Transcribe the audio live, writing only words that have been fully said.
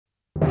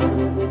Well,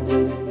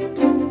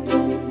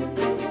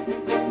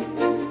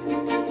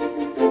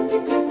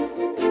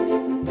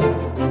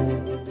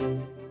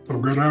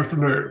 good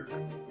afternoon,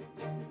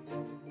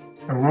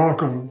 and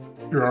welcome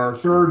to our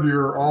third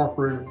year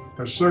offering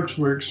a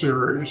 6-week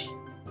series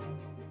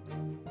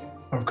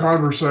of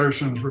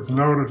conversations with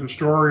noted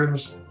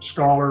historians,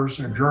 scholars,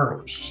 and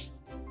journalists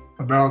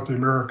about the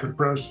American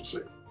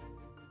presidency.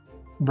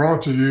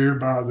 Brought to you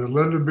by the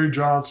Lyndon B.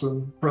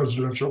 Johnson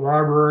Presidential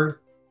Library,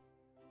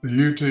 the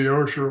UT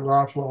Osher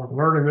Lifelong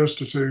Learning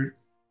Institute,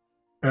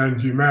 and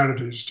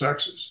Humanities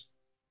Texas.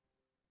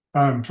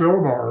 I'm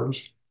Phil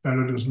Barnes,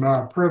 and it is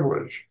my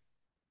privilege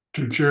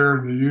to chair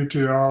the UT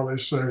Ollie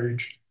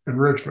Sage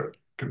Enrichment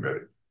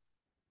Committee.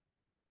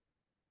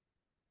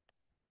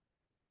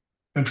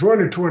 In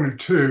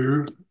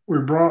 2022, we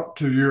brought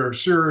to you a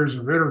series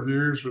of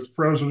interviews with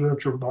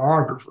presidential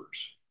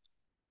biographers,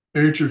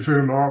 each of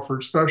whom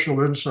offered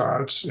special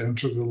insights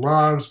into the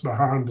lives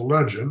behind the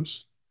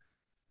legends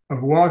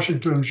of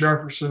Washington,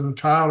 Jefferson,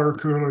 Tyler,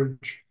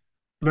 Coolidge,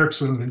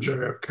 Nixon, and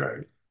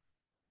JFK.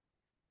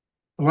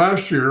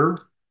 Last year,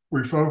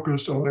 we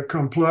focused on the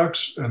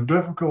complex and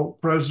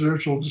difficult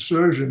presidential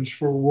decisions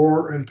for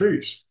war and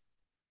peace.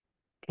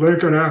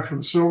 Lincoln after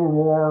the Civil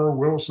War,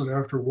 Wilson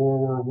after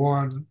World War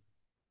I,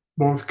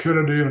 both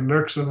Kennedy and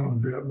Nixon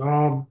on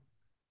Vietnam,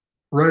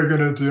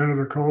 Reagan at the end of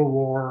the Cold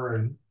War,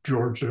 and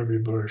George W.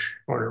 Bush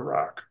on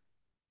Iraq.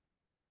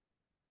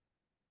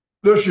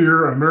 This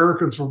year,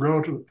 Americans will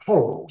go to the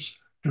polls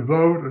to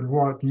vote in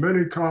what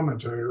many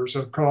commentators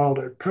have called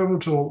a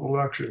pivotal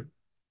election,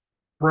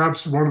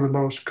 perhaps one of the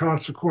most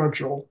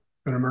consequential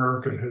in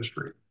American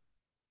history.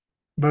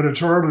 But it's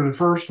hardly the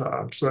first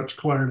time such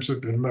claims have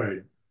been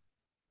made.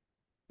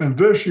 And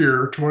this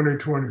year,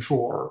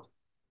 2024,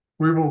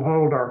 we will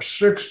hold our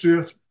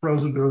 60th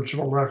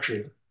presidential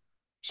election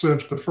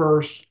since the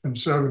first in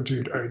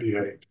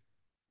 1788.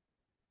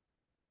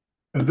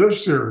 In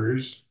this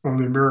series on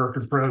the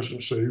American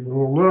presidency, we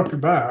will look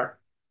back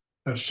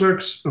at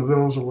 6 of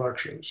those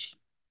elections: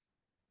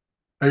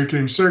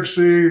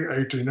 1860,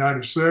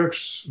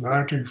 1896,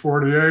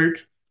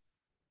 1948,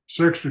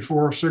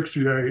 64,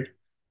 68,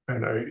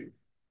 and 80,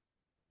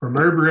 from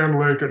Abraham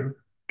Lincoln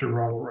to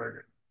Ronald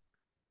Reagan,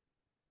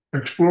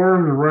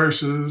 exploring the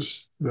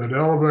races that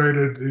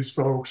elevated these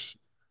folks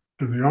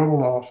to the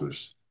Oval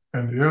Office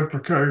and the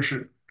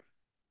implication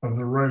of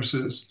the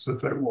races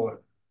that they won.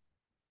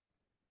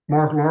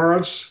 Mark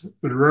Lawrence,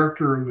 the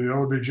director of the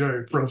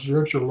LBJ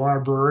Presidential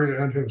Library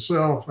and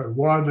himself a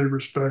widely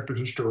respected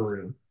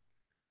historian,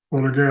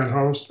 will again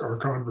host our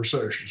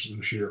conversations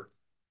this year.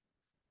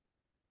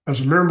 As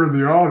a member of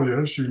the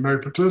audience, you may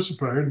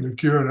participate in the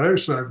Q&A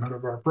segment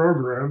of our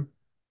program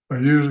by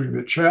using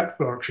the chat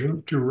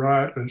function to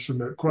write and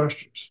submit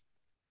questions.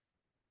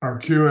 Our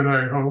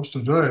Q&A host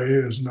today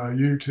is my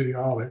UT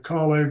Ollie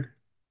colleague,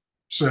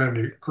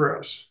 Sandy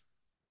Kress.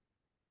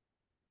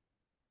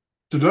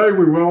 Today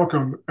we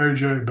welcome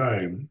A.J.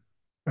 Baime,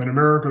 an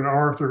American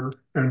author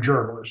and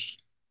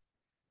journalist.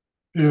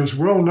 He is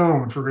well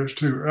known for his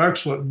 2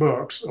 excellent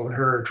books on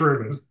Harry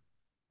Truman,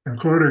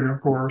 including, of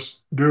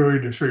course,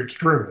 Dewey Defeats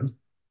Truman,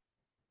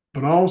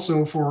 but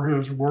also for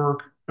his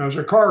work as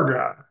a car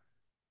guy.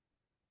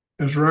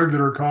 His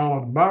regular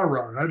column, My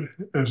Ride,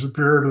 has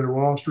appeared in the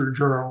Wall Street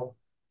Journal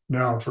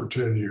now for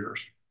 10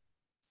 years.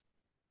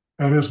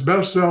 And his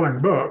best-selling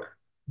book,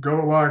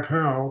 Go Like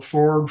Hell,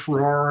 Ford,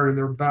 Ferrari, and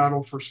Their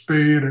Battle for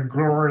Speed and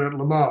Glory at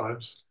Le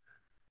Mans,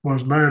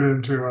 was made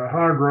into a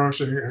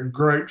high-grossing and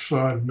great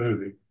fun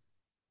movie.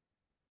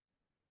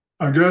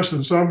 I guess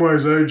in some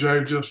ways,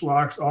 AJ just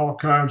likes all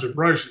kinds of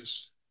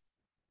races.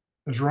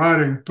 His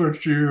writing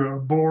puts you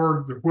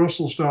aboard the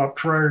whistle-stop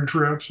train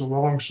trips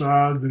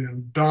alongside the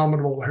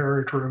indomitable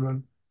Harry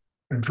Truman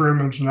in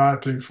Truman's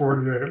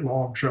 1948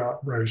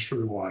 long-shot race for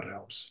the White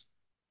House.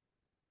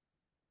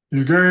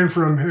 You gain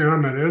from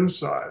him an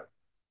insight,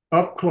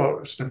 up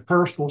close and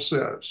personal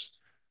sense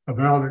of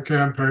how the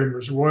campaign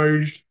was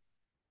waged,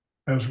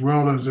 as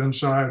well as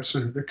insights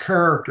into the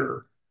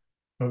character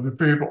of the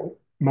people,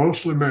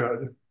 mostly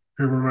men,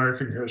 who were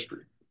making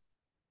history.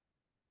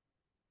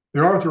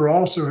 The author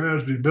also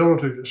has the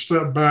ability to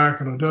step back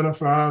and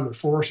identify the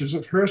forces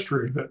of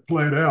history that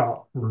played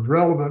out with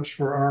relevance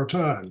for our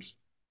times.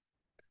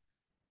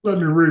 Let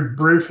me read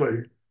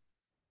briefly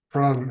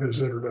from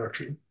his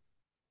introduction.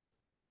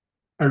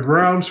 A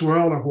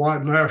groundswell of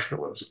white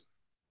nationalism,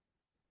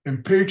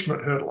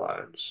 impeachment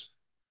headlines,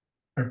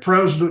 a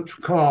president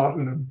caught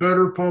in a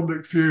bitter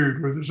public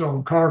feud with his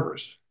own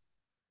Congress,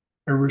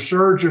 a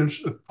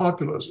resurgence of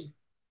populism,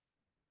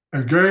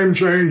 a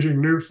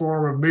game-changing new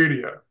form of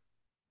media,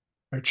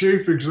 a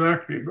chief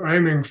executive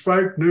aiming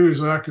fake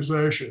news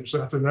accusations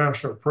at the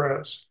national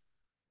press,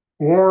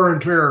 war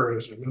and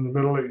terrorism in the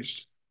Middle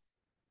East,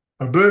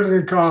 a booming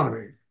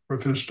economy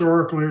with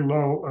historically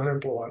low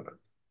unemployment,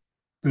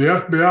 the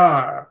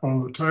FBI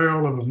on the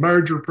tail of a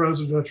major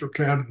presidential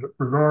candidate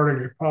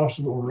regarding a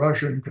possible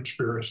Russian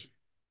conspiracy.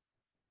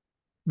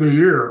 The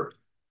year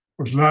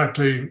was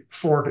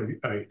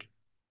 1948.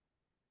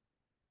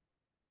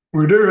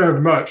 We do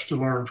have much to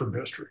learn from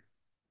history.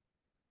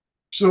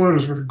 So it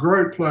is with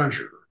great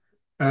pleasure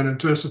and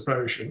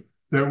anticipation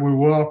that we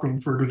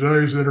welcome for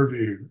today's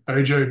interview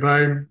A.J.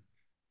 Baime,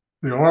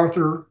 the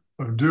author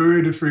of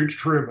Dewey Defeats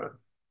Truman,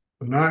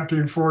 the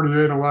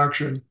 1948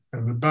 election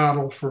and the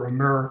battle for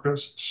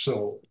America's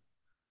soul.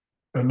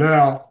 And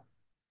now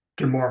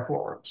to Mark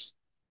Lawrence.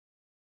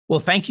 Well,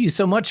 thank you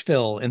so much,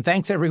 Phil. And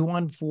thanks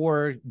everyone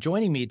for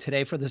joining me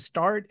today for the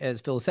start, as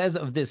Phil says,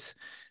 of this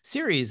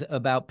series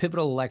about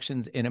pivotal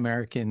elections in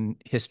American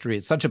history.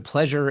 It's such a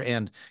pleasure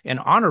and an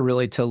honor,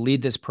 really, to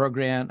lead this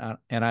program.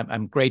 And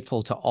I'm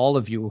grateful to all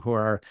of you who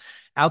are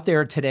out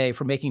there today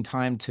for making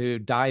time to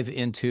dive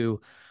into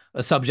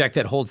a subject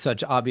that holds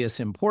such obvious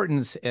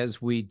importance as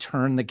we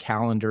turn the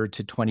calendar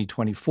to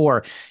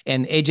 2024.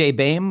 And AJ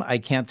Baime, I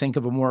can't think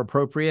of a more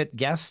appropriate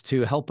guest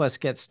to help us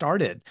get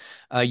started.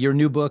 Your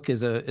new book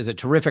is a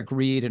terrific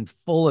read and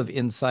full of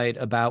insight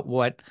about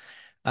what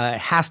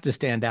has to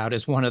stand out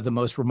as one of the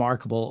most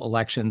remarkable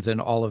elections in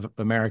all of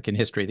American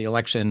history, the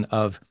election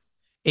of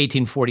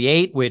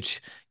 1848,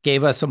 which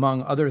gave us,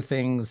 among other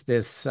things,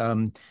 this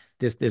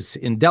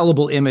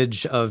indelible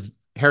image of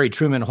Harry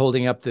Truman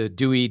holding up the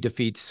Dewey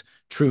defeats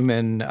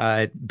Truman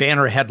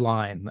banner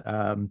headline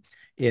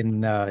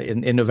in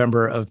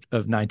November of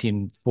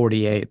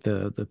 1948.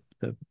 The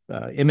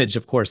image,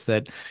 of course,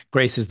 that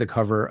graces the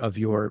cover of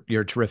your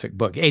terrific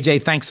book.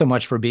 AJ, thanks so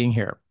much for being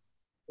here.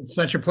 It's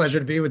such a pleasure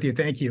to be with you.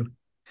 Thank you.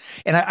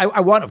 And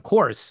I want, of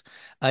course,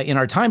 in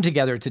our time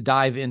together, to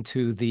dive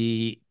into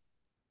the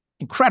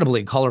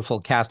incredibly colorful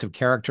cast of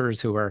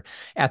characters who are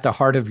at the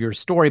heart of your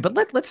story.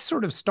 But let's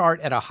sort of start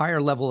at a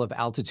higher level of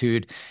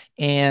altitude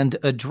and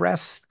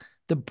address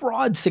the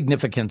broad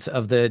significance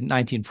of the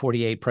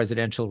 1948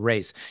 presidential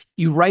race.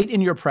 You write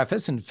in your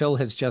preface, and Phil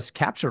has just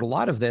captured a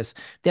lot of this,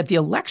 that the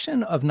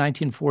election of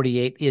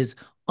 1948 is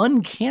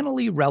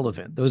uncannily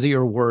relevant. Those are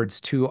your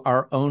words, to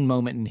our own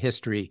moment in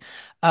history.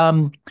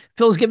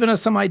 Phil's given us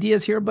some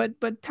ideas here, but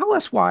tell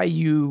us why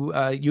you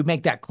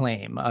make that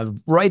claim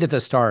right at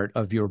the start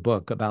of your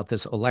book about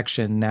this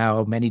election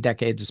now many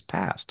decades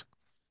past.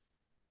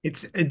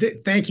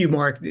 Thank you,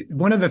 Mark.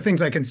 One of the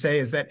things I can say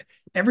is that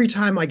every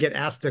time I get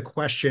asked a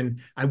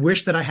question, I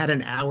wish that I had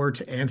an hour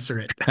to answer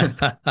it.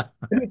 Let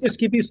me just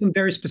give you some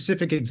very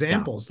specific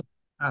examples.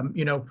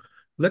 Yeah.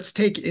 Let's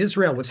take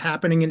Israel, what's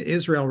happening in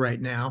Israel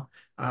right now,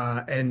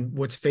 and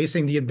what's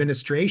facing the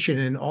administration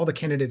and all the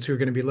candidates who are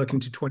going to be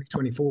looking to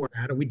 2024.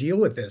 How do we deal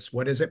with this?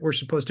 What is it we're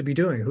supposed to be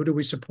doing? Who do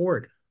we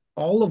support?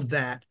 All of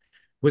that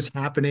was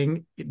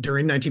happening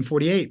during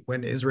 1948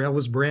 when Israel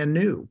was brand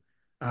new.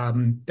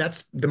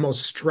 That's the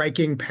most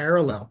striking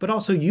parallel, but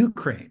also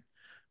Ukraine.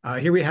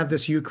 Here we have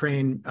this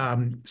Ukraine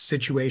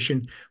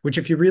situation, which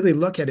if you really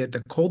look at it,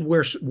 the Cold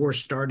War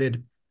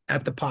started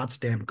at the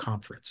Potsdam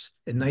Conference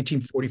in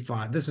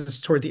 1945. This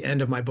is toward the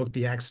end of my book,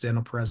 The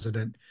Accidental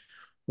President,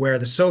 where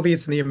the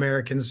Soviets and the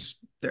Americans,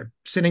 they're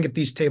sitting at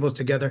these tables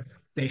together.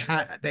 They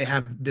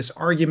have this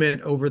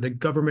argument over the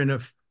government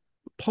of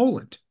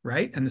Poland,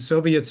 right? And the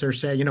Soviets are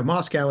saying,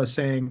 Moscow is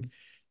saying,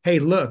 hey,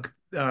 look,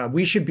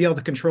 we should be able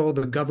to control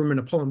the government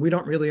of Poland. We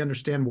don't really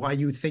understand why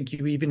you think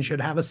you even should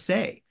have a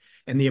say.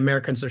 And the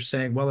Americans are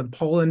saying, well, in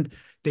Poland,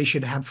 they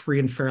should have free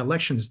and fair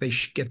elections. They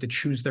should get to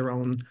choose their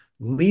own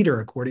leader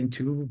according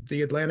to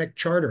the Atlantic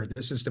Charter.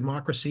 This is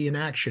democracy in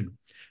action.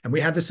 And we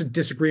have this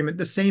disagreement.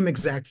 The same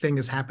exact thing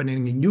is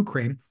happening in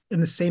Ukraine in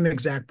the same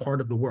exact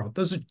part of the world.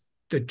 Those are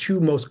the two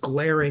most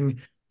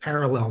glaring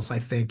parallels, I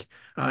think.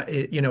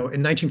 In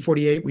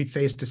 1948, we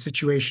faced a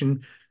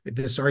situation,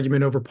 this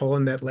argument over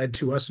Poland that led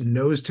to us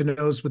nose to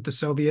nose with the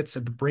Soviets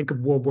at the brink of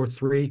World War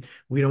III.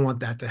 We don't want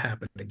that to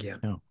happen again.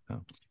 No.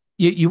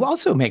 You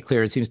also make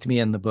clear, it seems to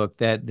me in the book,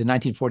 that the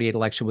 1948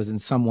 election was in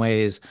some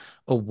ways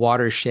a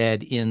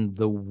watershed in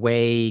the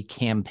way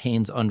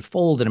campaigns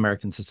unfold in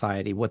American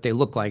society, what they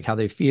look like, how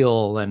they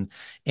feel, and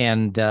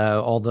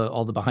all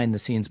the behind the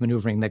scenes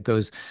maneuvering that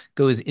goes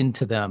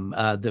into them.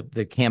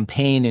 The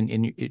campaign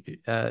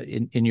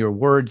in your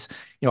words,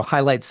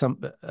 highlights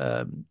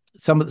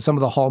some of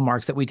the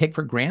hallmarks that we take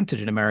for granted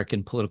in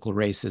American political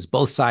races.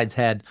 Both sides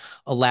had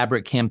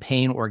elaborate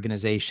campaign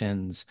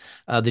organizations.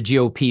 The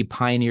GOP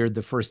pioneered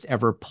the first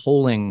ever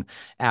polling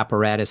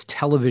apparatus.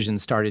 Television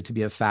started to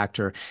be a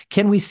factor.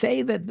 Can we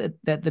say that the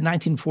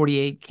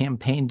 1948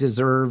 campaign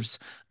deserves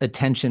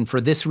attention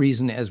for this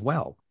reason as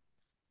well?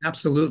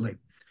 Absolutely.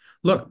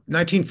 Look,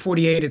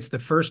 1948, it's the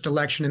first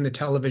election in the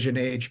television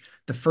age,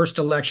 the first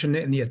election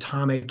in the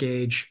atomic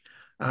age.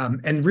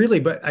 And really,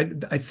 but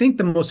I think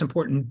the most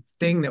important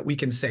thing that we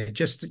can say,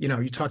 just,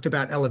 you talked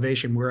about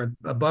elevation, we're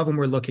above and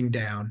we're looking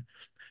down.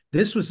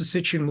 This was a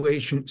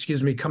situation,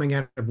 coming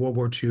out of World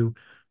War II,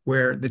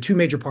 where the two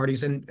major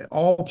parties and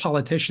all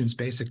politicians,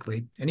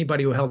 basically,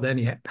 anybody who held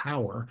any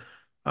power,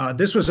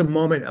 this was a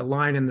moment, a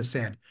line in the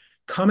sand.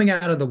 Coming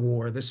out of the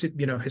war, this,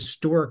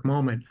 historic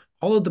moment,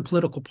 all of the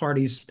political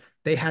parties,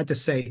 they had to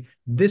say,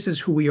 this is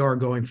who we are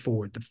going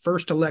forward. The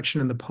first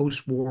election in the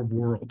post-war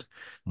world.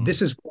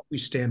 This is what we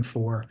stand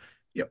for.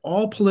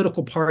 All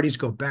political parties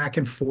go back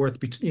and forth,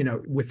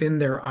 within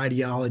their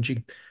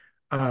ideology.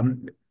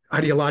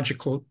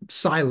 ideological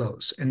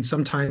silos, and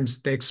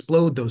sometimes they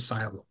explode those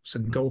silos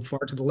and go far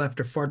to the left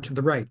or far to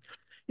the right.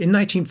 In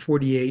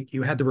 1948,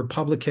 you had the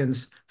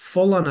Republicans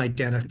full on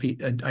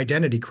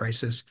identity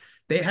crisis.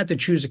 They had to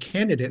choose a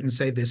candidate and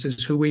say, this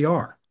is who we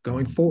are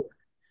going forward.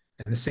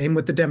 And the same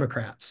with the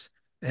Democrats.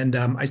 And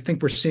I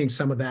think we're seeing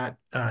some of that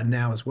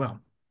now as well.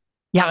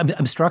 Yeah,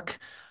 I'm struck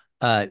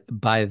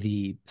by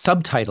the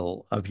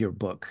subtitle of your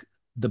book,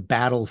 The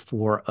Battle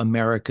for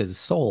America's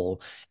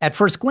Soul. At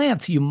first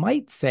glance, you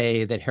might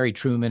say that Harry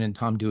Truman and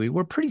Tom Dewey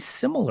were pretty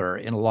similar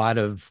in a lot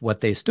of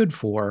what they stood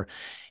for.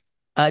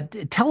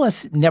 Tell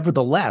us,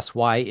 nevertheless,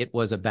 why it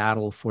was a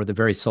battle for the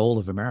very soul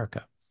of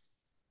America.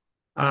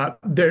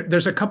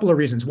 There's a couple of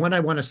reasons. One I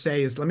want to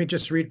say is, let me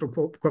just read a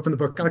quote from the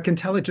book. I can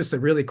tell it just a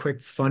really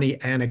quick, funny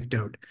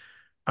anecdote.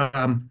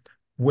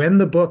 When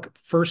the book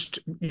first,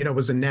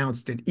 was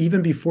announced, and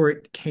even before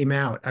it came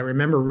out, I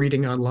remember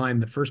reading online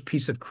the first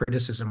piece of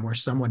criticism where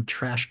someone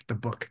trashed the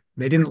book.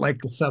 They didn't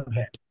like the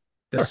subhead,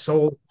 the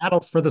soul battle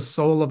for the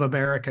soul of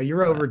America.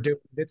 You're overdoing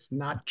it. It's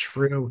not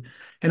true.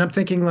 And I'm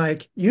thinking,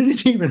 like, you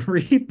didn't even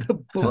read the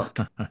book,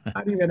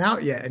 not even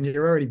out yet, and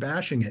you're already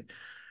bashing it.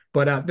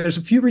 But there's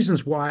a few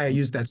reasons why I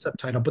used that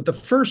subtitle. But the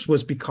first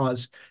was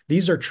because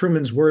these are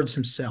Truman's words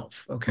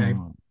himself. Okay.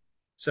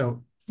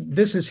 So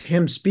this is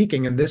him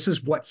speaking, and this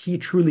is what he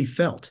truly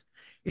felt.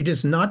 It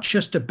is not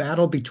just a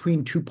battle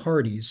between two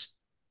parties.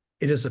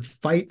 It is a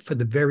fight for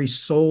the very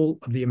soul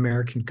of the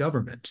American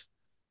government.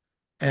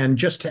 And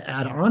just to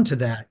add on to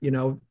that,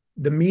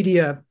 the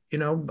media, a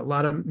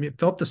lot of it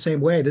felt the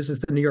same way. This is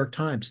the New York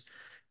Times.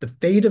 The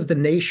fate of the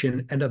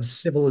nation and of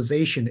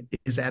civilization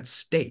is at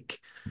stake.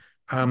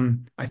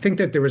 I think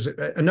that there was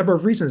a number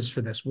of reasons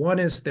for this. One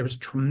is there was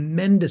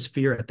tremendous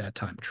fear at that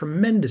time,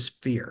 tremendous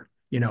fear,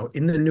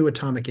 in the new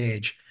atomic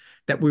age,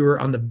 that we were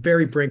on the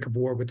very brink of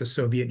war with the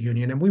Soviet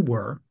Union, and we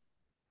were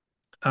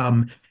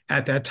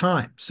at that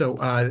time.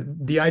 So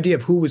the idea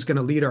of who was going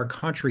to lead our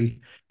country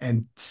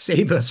and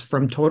save us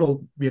from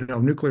total,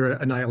 nuclear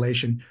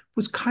annihilation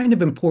was kind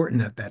of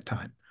important at that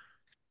time.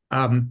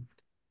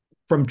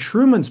 From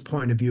Truman's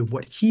point of view,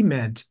 what he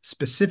meant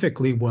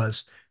specifically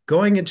was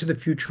going into the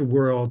future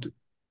world,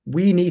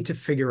 we need to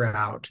figure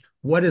out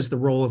what is the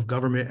role of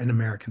government in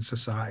American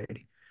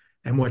society.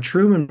 And what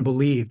Truman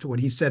believed, what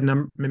he said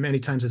many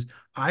times is,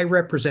 I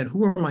represent,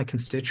 who are my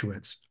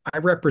constituents? I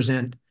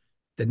represent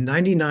the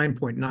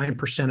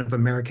 99.9% of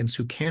Americans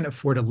who can't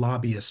afford a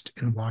lobbyist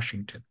in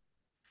Washington.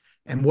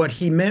 And what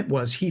he meant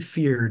was he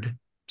feared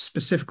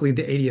specifically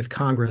the 80th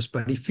Congress,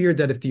 but he feared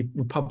that if the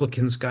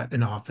Republicans got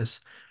in office,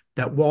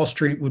 that Wall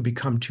Street would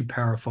become too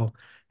powerful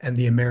and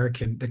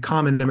the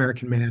common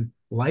American man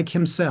like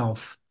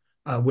himself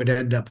would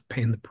end up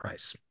paying the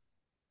price.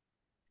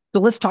 So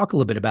let's talk a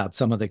little bit about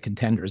some of the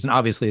contenders. And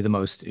obviously the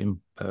most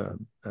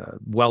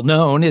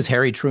well-known is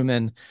Harry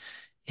Truman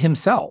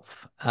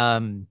himself.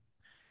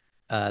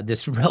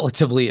 This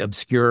relatively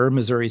obscure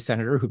Missouri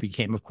senator who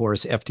became, of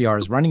course,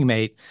 FDR's running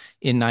mate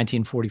in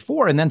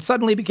 1944 and then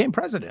suddenly became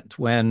president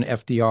when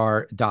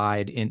FDR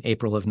died in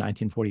April of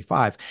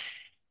 1945.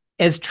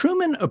 As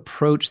Truman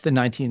approached the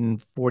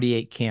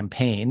 1948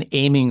 campaign,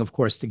 aiming, of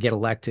course, to get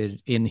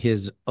elected in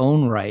his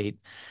own right,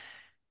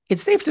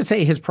 it's safe to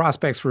say his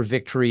prospects for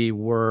victory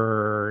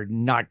were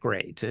not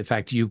great. In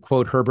fact, you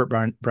quote Herbert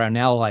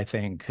Brownell, I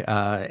think,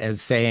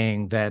 as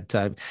saying that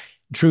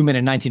Truman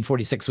in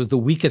 1946 was the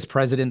weakest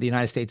president the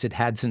United States had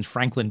had since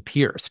Franklin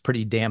Pierce.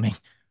 Pretty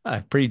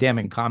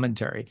damning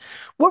commentary.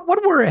 What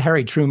were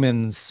Harry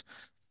Truman's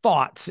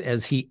thoughts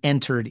as he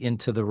entered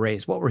into the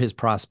race? What were his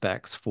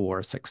prospects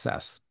for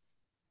success?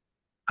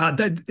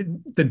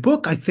 The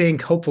book, I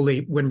think,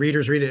 hopefully, when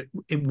readers read it,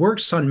 it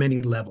works on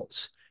many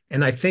levels.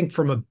 And I think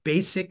from a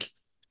basic,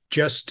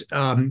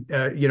 a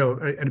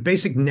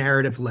basic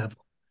narrative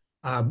level,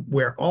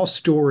 where all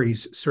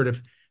stories sort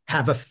of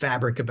have a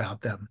fabric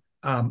about them,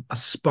 a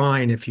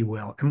spine, if you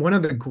will. And one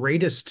of the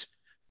greatest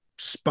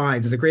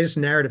spines, the greatest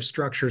narrative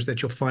structures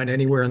that you'll find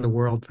anywhere in the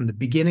world from the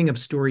beginning of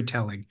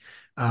storytelling,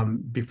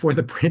 before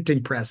the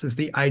printing press, is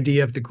the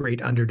idea of the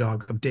great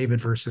underdog of David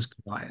versus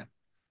Goliath.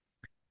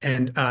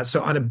 And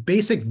so on a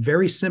basic,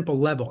 very simple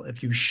level,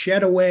 if you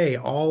shed away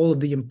all of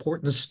the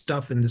important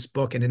stuff in this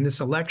book and in this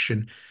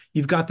election,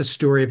 you've got the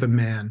story of a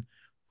man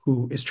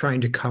who is trying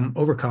to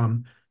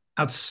overcome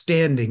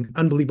outstanding,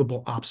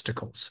 unbelievable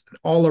obstacles. And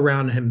all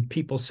around him,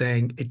 people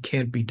saying, it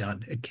can't be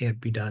done, it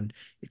can't be done,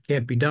 it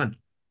can't be done.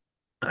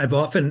 I've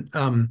often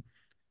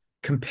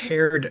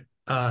compared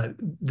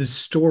the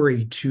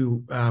story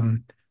to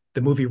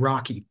the movie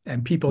Rocky,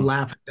 and people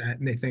laugh at that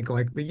and they think,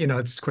 like,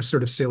 it's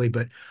sort of silly,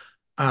 but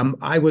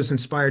I was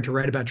inspired to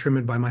write about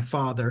Truman by my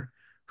father,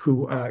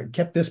 who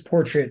kept this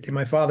portrait.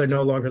 My father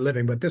no longer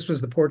living, but this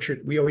was the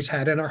portrait we always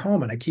had in our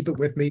home, and I keep it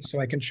with me so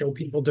I can show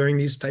people during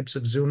these types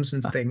of Zooms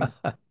and things.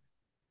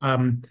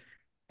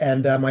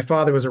 My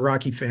father was a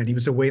Rocky fan. He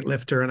was a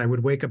weightlifter, and I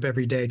would wake up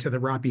every day to the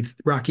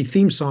Rocky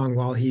theme song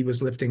while he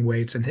was lifting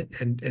weights.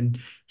 And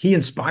he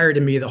inspired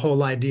in me the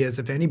whole idea is,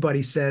 if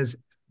anybody says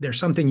there's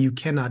something you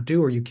cannot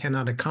do or you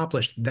cannot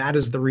accomplish, that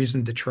is the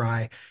reason to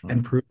try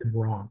and prove them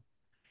wrong.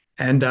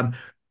 And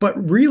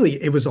But really,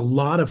 it was a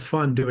lot of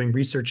fun doing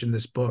research in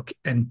this book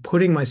and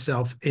putting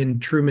myself in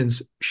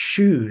Truman's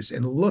shoes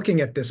and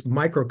looking at this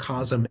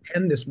microcosm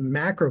and this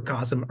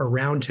macrocosm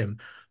around him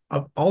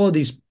of all of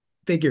these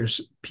figures,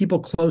 people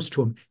close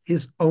to him,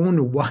 his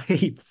own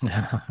wife,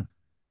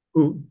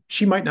 who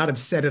she might not have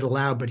said it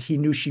aloud, but he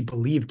knew she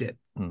believed it.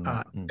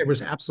 There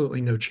was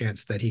absolutely no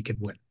chance that he could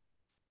win.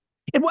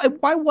 And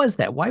why was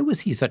that? Why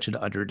was he such an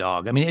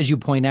underdog? I mean, as you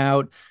point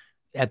out,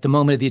 at the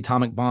moment of the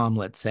atomic bomb,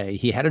 let's say,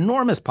 he had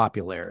enormous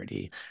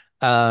popularity.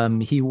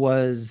 He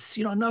was,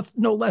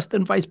 no less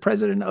than vice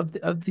president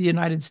of the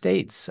United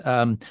States.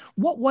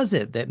 What was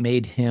it that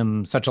made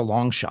him such a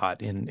long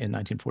shot in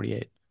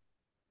 1948?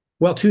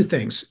 Well, two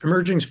things.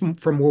 Emerging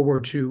from World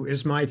War II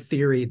is my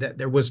theory that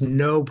there was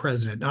no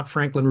president, not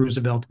Franklin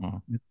Roosevelt,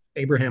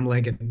 Abraham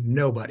Lincoln,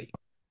 nobody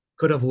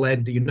could have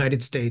led the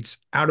United States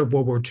out of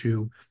World War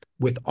II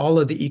with all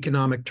of the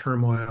economic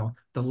turmoil,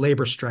 the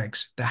labor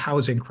strikes, the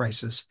housing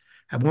crisis.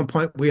 At one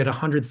point, we had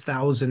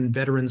 100,000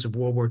 veterans of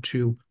World War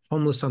II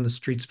homeless on the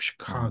streets of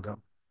Chicago,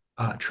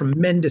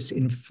 tremendous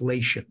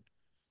inflation.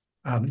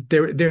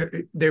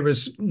 There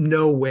was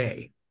no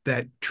way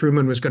that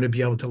Truman was going to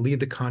be able to lead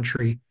the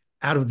country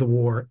out of the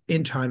war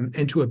in time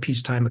into a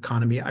peacetime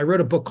economy. I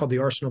wrote a book called The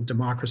Arsenal of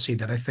Democracy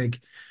that I think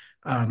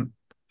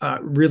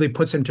really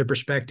puts into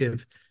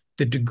perspective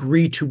the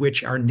degree to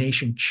which our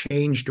nation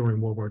changed during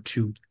World War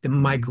II, the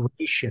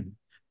migration,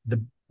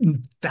 the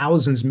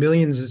thousands,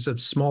 millions of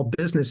small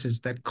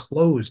businesses that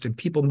closed and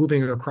people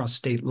moving across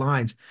state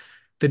lines,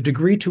 the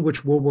degree to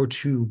which World War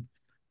II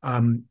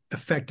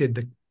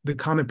affected the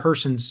common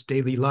person's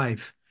daily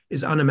life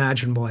is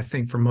unimaginable, I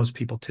think, for most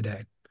people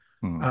today.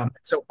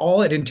 So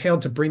all it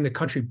entailed to bring the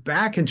country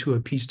back into a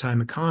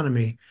peacetime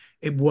economy,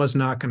 it was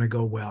not going to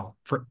go well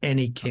for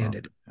any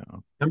candidate.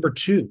 Number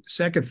two,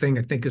 second thing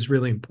I think is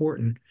really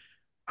important.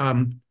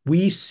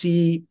 We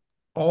see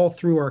all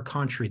through our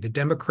country the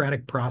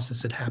democratic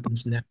process that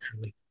happens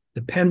naturally.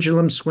 The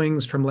pendulum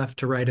swings from left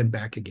to right and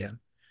back again.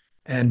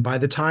 And by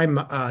the time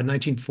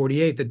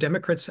 1948, the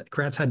Democrats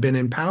had been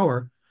in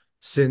power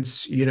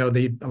since, the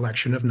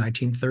election of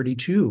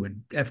 1932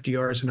 and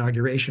FDR's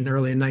inauguration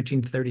early in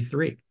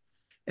 1933.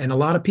 And a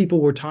lot of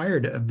people were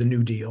tired of the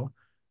New Deal.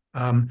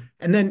 And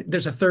then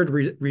there's a third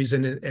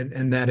reason,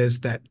 and that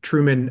is that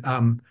Truman,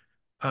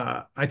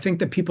 I think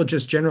that people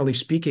just generally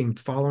speaking,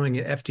 following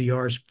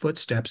FDR's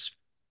footsteps,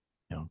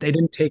 they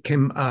didn't take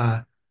him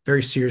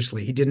very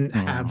seriously. He didn't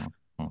have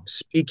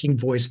speaking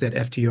voice that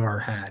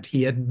FDR had.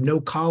 He had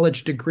no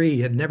college degree,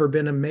 he had never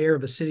been a mayor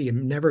of a city,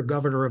 and never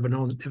governor of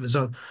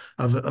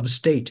a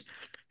state.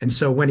 And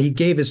so when he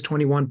gave his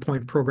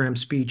 21-point program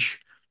speech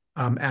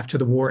after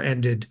the war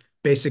ended,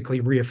 basically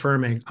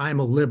reaffirming, I'm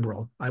a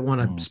liberal. I want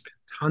to spend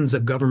tons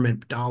of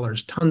government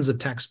dollars, tons of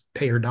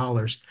taxpayer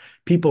dollars.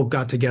 People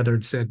got together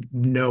and said,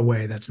 no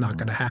way, that's not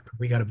going to happen.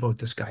 We got to vote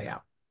this guy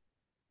out.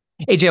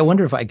 AJ, I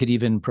wonder if I could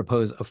even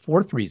propose a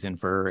fourth reason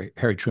for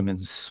Harry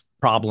Truman's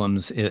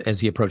problems as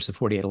he approached the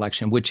 48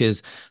 election, which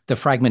is the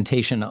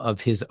fragmentation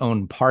of his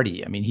own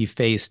party. I mean, he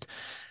faced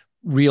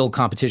real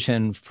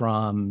competition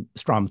from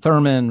Strom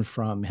Thurmond,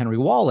 from Henry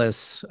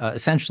Wallace,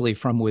 essentially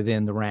from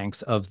within the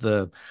ranks of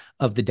the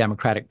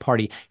Democratic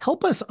Party.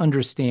 Help us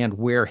understand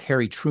where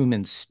Harry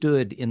Truman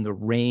stood in the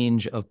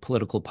range of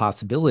political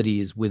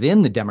possibilities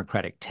within the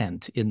Democratic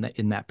tent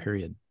in that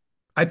period.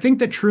 I think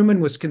that Truman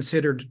was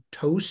considered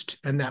toast,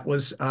 and that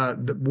was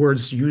the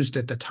words used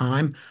at the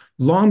time,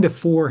 long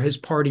before his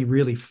party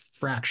really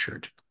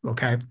fractured.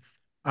 Okay.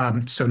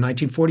 So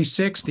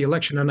 1946, the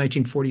election of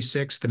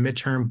 1946, the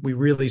midterm, we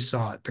really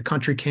saw it. The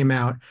country came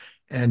out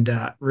and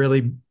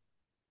really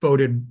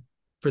voted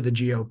for the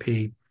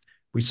GOP.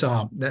 We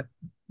saw that,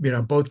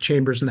 both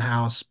chambers in the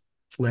House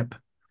flip.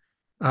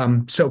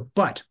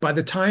 But by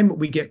the time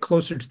we get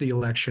closer to the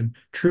election,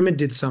 Truman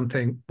did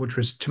something which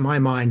was, to my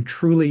mind,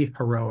 truly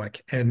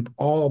heroic and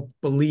all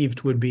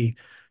believed would be,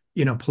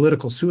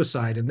 political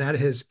suicide. And that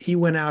is, he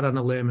went out on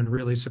a limb and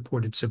really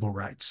supported civil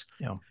rights.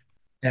 Yeah.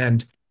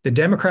 And the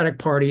Democratic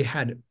Party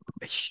had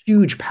a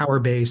huge power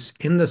base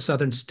in the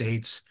southern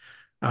states.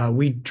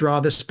 We draw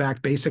this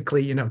back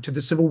basically, to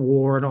the Civil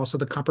War and also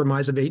the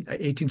Compromise of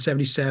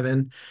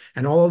 1877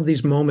 and all of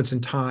these moments in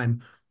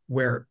time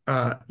where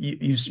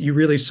you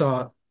really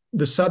saw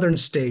the southern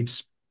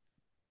states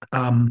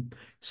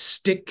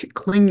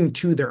clinging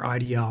to their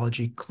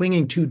ideology,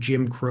 clinging to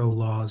Jim Crow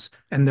laws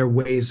and their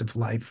ways of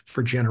life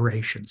for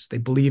generations. They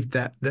believed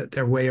that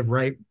their way of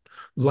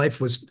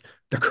life was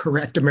the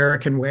correct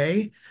American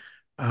way.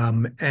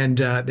 And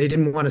they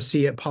didn't want to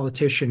see a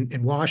politician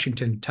in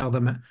Washington tell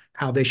them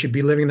how they should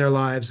be living their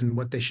lives and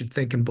what they should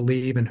think and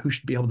believe and who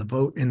should be able to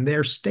vote in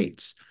their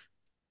states.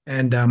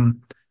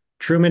 And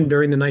Truman,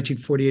 during the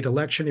 1948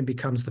 election, he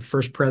becomes the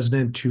first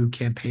president to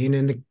campaign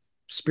in the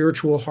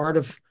spiritual heart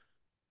of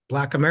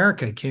Black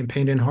America. He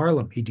campaigned in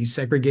Harlem. He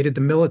desegregated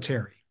the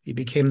military. He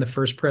became the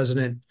first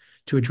president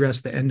to address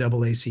the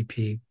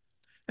NAACP.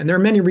 And there are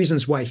many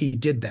reasons why he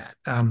did that.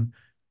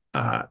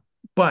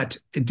 But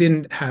it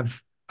didn't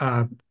have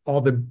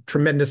all the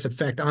tremendous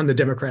effect on the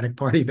Democratic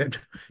Party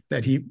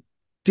that he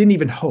didn't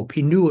even hope.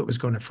 He knew it was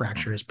going to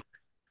fracture his party.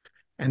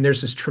 And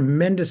there's this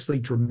tremendously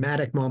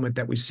dramatic moment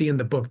that we see in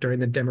the book during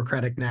the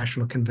Democratic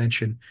National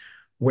Convention,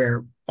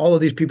 where all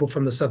of these people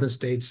from the southern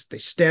states, they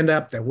stand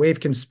up, they wave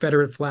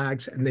Confederate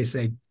flags, and they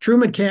say,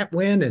 Truman can't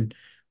win, and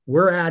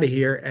we're out of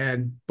here.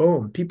 And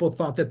boom, people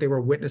thought that they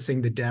were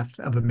witnessing the death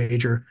of a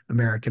major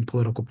American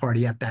political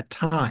party at that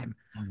time.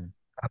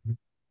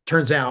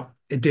 Turns out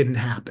it didn't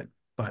happen.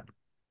 But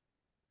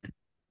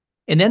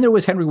And then there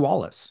was Henry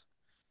Wallace,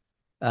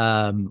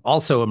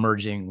 also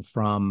emerging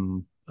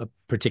from a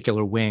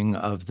particular wing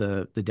of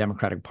the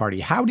Democratic Party.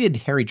 How did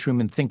Harry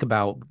Truman think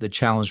about the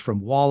challenge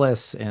from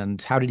Wallace, and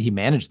how did he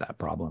manage that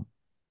problem?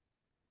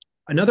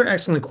 another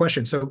excellent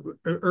question. So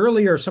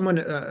earlier, someone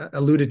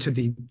alluded to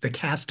the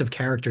cast of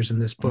characters in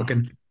this book,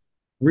 and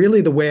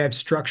really the way I've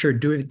structured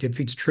Dewey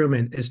Defeats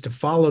Truman is to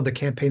follow the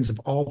campaigns of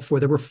all four.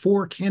 There were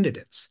four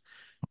candidates,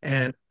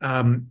 and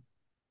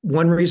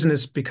one reason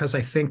is because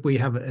I think we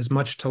have as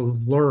much to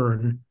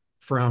learn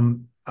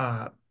from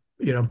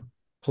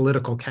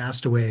political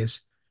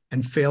castaways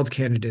and failed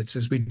candidates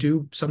as we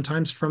do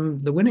sometimes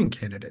from the winning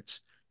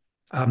candidates.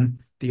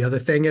 The other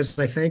thing is,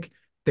 I think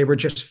they were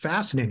just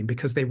fascinating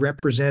because they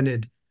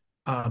represented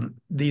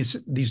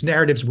these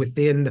narratives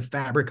within the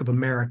fabric of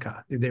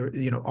America. They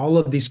were, all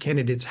of these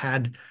candidates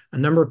had a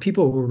number of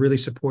people who were really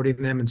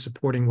supporting them and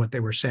supporting what they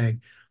were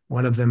saying.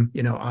 One of them,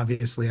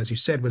 obviously, as you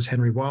said, was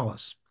Henry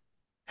Wallace.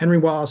 Henry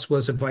Wallace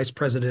was a vice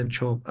president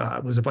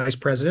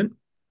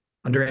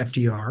under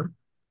FDR.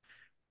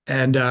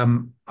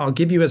 And I'll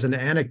give you as an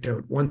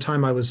anecdote. One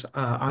time I was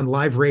on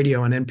live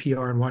radio on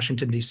NPR in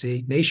Washington,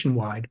 D.C.,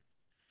 nationwide,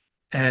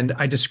 and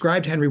I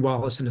described Henry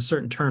Wallace in a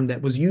certain term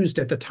that was used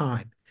at the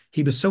time.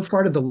 He was so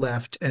far to the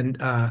left and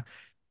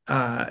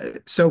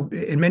so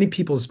in many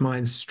people's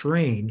minds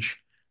strange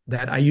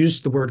that I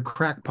used the word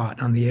crackpot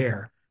on the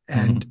air,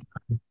 and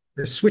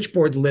the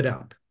switchboard lit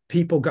up.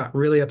 People got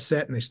really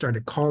upset and they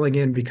started calling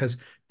in because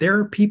there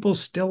are people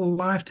still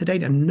alive today,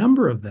 a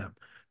number of them,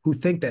 who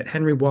think that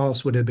Henry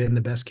Wallace would have been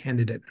the best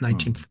candidate in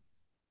 1940.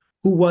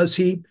 Who was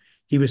he?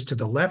 He was to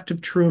the left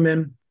of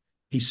Truman.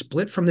 He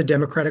split from the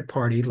Democratic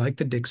Party like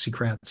the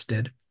Dixiecrats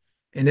did.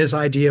 And his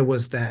idea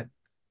was that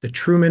the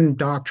Truman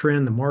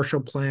Doctrine, the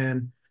Marshall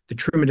Plan, the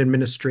Truman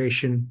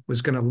administration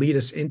was going to lead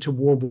us into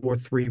World War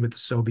III with the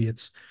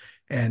Soviets.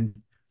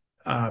 And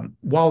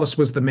Wallace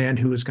was the man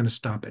who was going to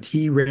stop it.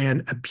 He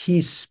ran a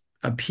peace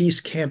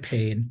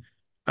campaign,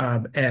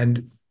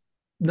 and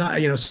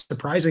not,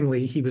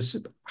 surprisingly, he was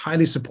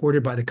highly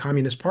supported by the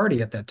Communist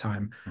Party at that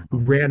time, who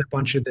ran a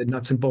bunch of the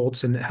nuts and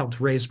bolts and helped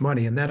raise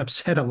money, and that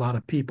upset a lot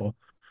of people.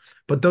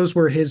 But those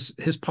were his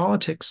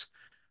politics.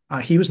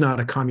 He was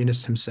not a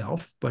communist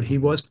himself, but he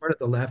was part of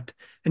the left.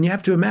 And you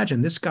have to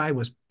imagine this guy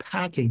was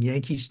packing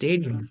Yankee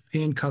Stadium,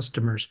 paying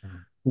customers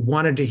who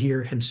wanted to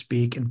hear him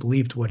speak and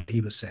believed what he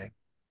was saying.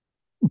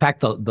 In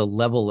fact, the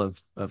level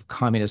of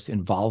communist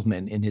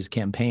involvement in his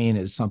campaign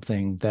is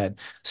something that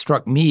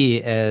struck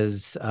me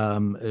as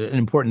an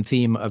important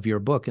theme of your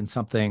book, and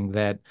something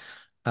that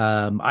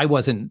I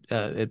wasn't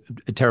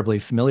terribly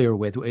familiar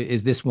with.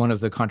 Is this one of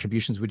the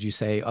contributions, would you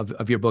say,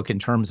 of your book in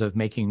terms of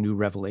making new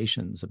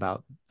revelations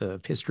about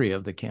the history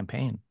of the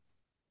campaign?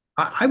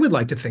 I would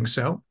like to think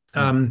so.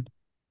 I mean,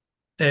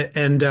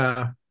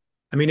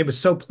 it was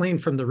so plain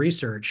from the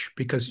research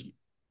because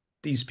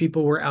these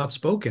people were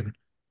outspoken.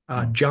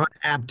 John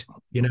Abt,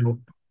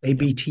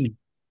 ABT,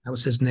 that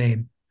was his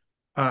name.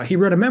 He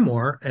wrote a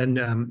memoir,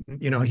 and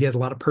he had a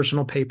lot of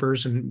personal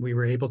papers, and we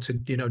were able to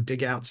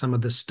dig out some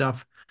of the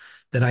stuff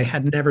that I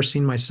had never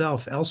seen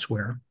myself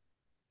elsewhere.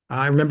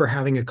 I remember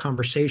having a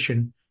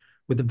conversation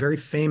with a very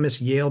famous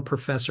Yale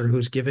professor who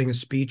was giving a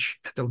speech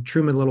at the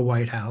Truman Little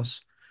White House.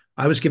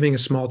 I was giving a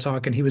small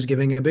talk and he was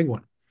giving a big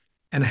one.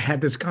 And I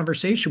had this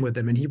conversation with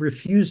him, and he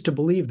refused to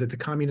believe that the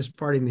Communist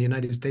Party in the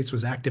United States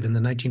was active in the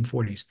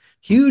 1940s,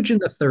 huge in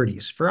the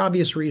 30s for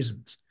obvious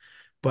reasons.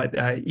 But,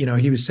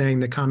 he was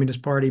saying the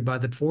Communist Party by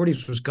the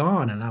 40s was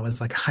gone. And I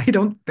was like, I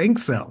don't think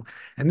so.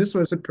 And this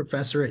was a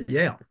professor at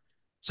Yale.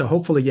 So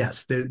hopefully,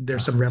 yes,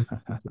 there's some.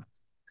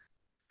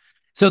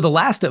 So the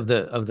last of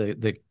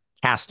the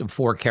cast of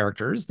four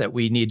characters that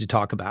we need to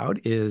talk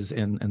about is,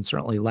 and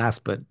certainly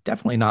last but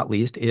definitely not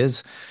least,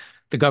 is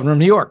the governor of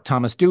New York,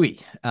 Thomas Dewey,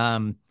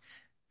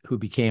 who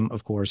became,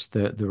 of course,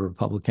 the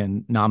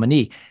Republican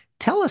nominee.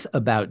 Tell us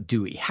about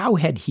Dewey. How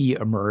had he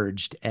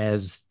emerged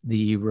as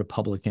the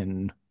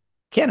Republican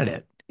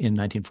candidate in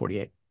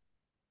 1948?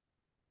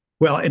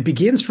 Well, it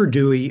begins for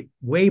Dewey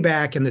way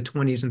back in the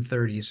 20s and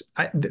 30s.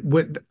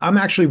 I'm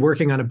actually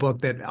working on a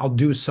book that I'll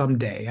do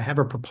someday. I have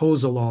a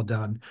proposal all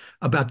done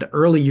about the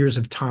early years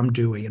of Tom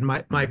Dewey. And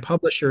my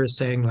publisher is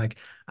saying, like,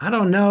 I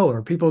don't know,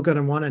 are people going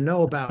to want to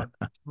know about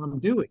Tom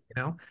Dewey,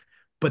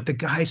 But the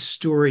guy's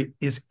story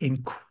is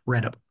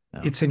incredible.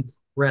 Oh. It's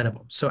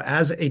incredible. So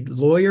as a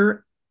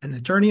lawyer, an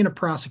attorney, and a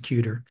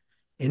prosecutor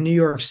in New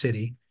York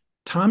City,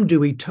 Tom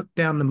Dewey took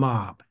down the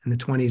mob in the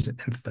 20s and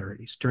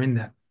 30s during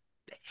that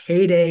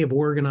heyday of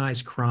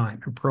organized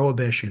crime and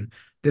prohibition.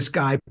 This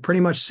guy pretty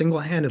much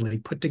single-handedly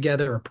put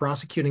together a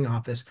prosecuting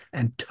office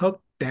and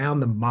took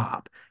down the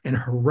mob in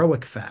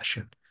heroic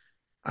fashion.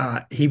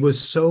 He was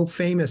so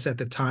famous at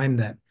the time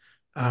that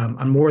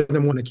on more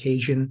than one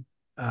occasion,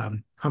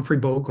 Humphrey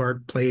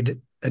Bogart played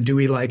a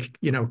Dewey-like,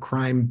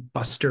 crime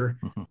buster,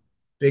 Mhm.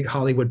 big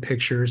Hollywood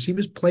pictures. He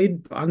was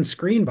played on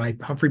screen by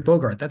Humphrey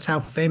Bogart. That's how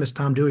famous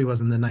Tom Dewey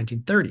was in the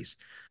 1930s.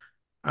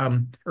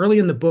 Early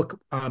in the book,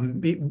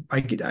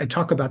 I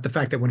talk about the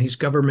fact that when he's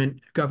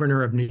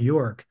governor of New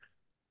York,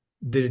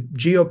 the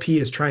GOP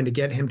is trying to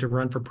get him to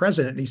run for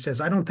president. And he says,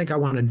 I don't think I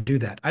want to do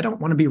that. I don't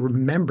want to be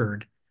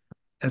remembered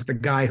as the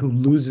guy who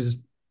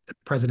loses the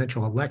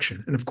presidential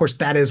election. And of course,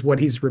 that is what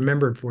he's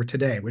remembered for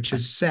today, which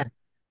is sad.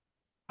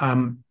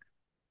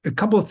 A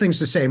couple of things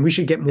to say, and we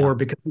should get more Yeah.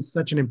 because he's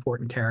such an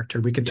important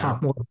character. We could Yeah.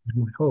 talk more about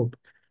him, I hope.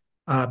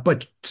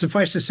 But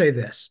suffice to say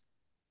this,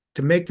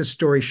 to make the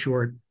story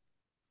short,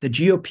 the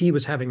GOP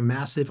was having a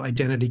massive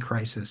identity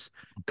crisis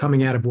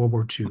coming out of World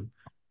War II.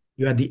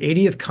 You had the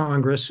 80th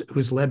Congress, who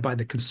was led by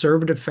the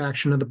conservative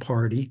faction of the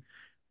party,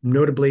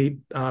 notably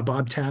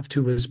Bob Taft,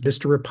 who was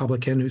Mr.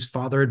 Republican, whose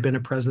father had been a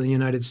president of the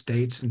United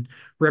States and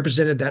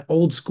represented that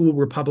old school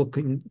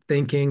Republican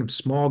thinking of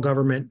small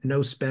government,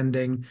 no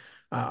spending,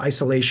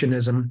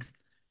 isolationism.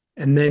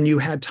 And then you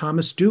had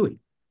Thomas Dewey.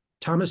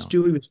 Thomas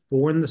Dewey was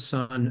born the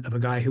son of a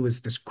guy who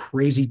was this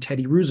crazy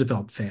Teddy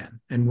Roosevelt fan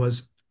and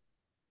was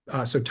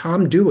so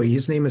Tom Dewey,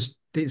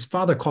 his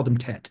father called him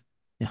Ted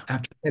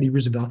after Teddy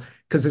Roosevelt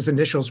because his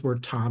initials were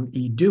Tom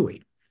E.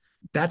 Dewey.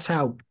 That's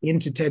how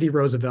into Teddy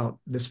Roosevelt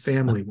this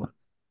family was.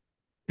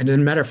 And as a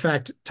matter of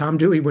fact, Tom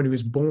Dewey, when he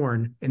was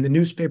born, in the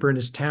newspaper in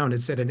his town,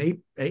 it said an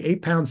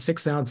 8-pound,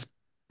 6-ounce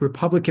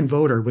Republican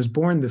voter was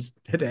born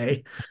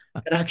today.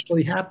 It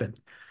actually happened.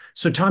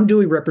 So Tom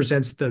Dewey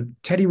represents the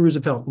Teddy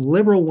Roosevelt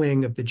liberal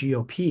wing of the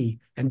GOP.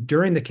 And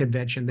during the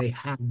convention, they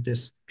had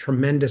this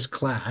tremendous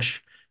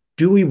clash.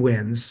 Dewey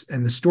wins,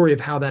 and the story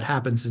of how that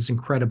happens is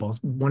incredible.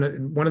 One of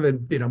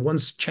the one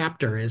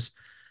chapter is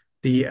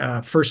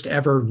the first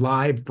ever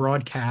live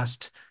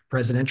broadcast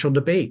presidential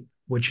debate,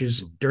 which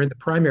is during the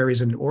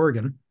primaries in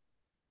Oregon.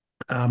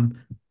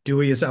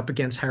 Dewey is up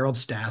against Harold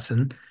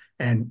Stassen,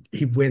 and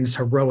he wins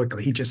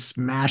heroically. He just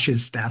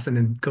smashes Stassen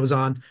and goes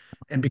on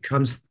and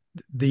becomes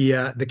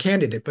the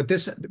candidate. But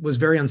this was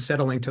very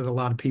unsettling to a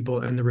lot of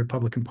people in the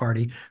Republican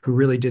Party who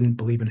really didn't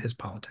believe in his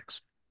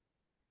politics.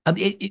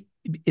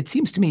 It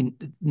seems to me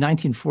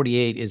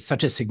 1948 is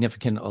such a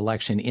significant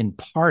election in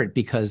part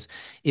because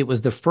it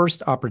was the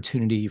first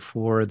opportunity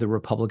for the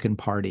Republican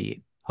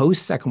Party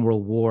post Second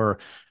World War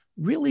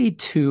really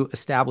to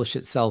establish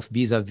itself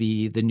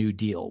vis-a-vis the New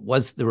Deal.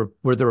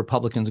 Were the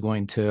Republicans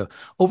going to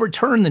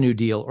overturn the New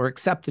Deal or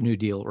accept the New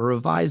Deal or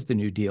revise the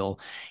New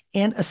Deal?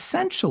 And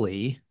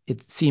essentially,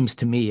 it seems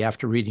to me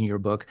after reading your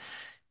book,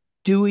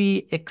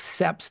 Dewey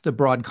accepts the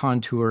broad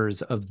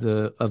contours of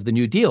the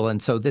New Deal.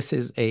 And so this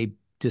is a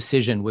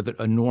decision with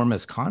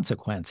enormous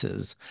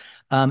consequences.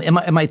 Am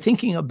I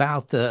thinking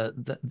about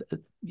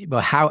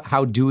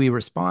how Dewey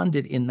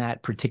responded in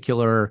that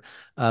particular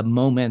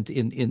moment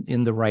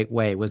in the right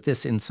way? Was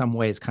this in some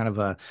ways kind of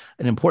an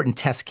important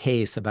test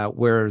case about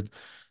where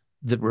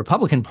the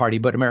Republican Party,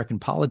 but American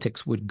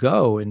politics would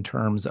go in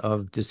terms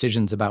of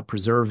decisions about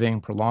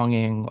preserving,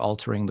 prolonging,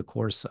 altering the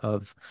course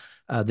of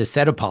the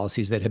set of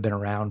policies that had been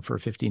around for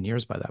 15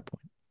 years by that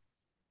point?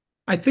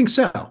 I think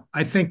so.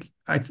 I think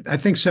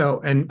so.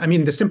 And I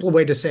mean, the simple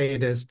way to say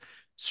it is,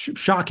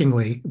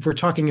 shockingly, if we're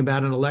talking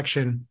about an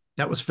election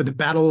that was for the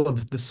battle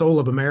of the soul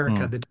of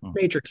America, the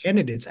major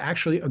candidates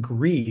actually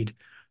agreed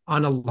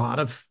on a lot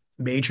of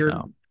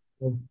major.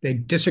 They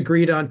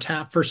disagreed on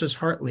Taft versus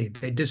Hartley.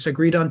 They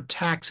disagreed on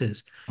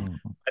taxes. In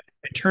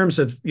terms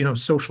of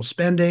social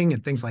spending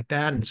and things like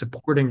that, and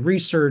supporting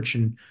research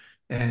and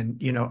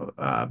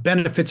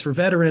benefits for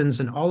veterans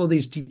and all of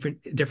these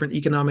different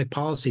economic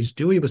policies,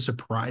 Dewey was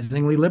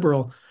surprisingly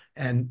liberal,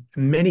 and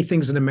many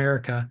things in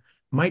America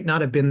might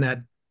not have been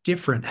that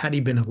different had he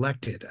been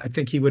elected. I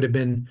think he would have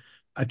been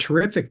a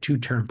terrific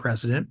two-term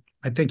president.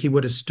 I think he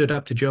would have stood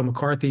up to Joe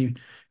McCarthy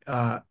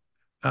and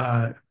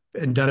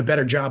done a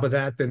better job of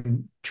that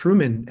than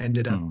Truman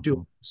ended up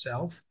doing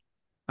himself.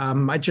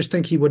 I just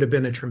think he would have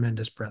been a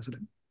tremendous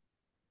president.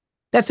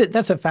 That's it.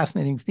 That's a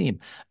fascinating theme.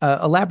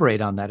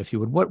 Elaborate on that, if you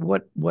would.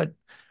 What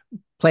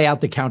play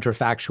out the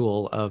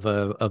counterfactual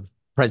of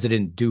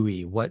President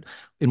Dewey?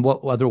 In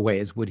what other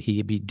ways would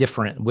he be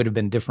different? Would have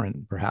been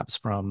different, perhaps,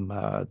 from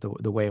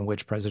the way in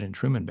which President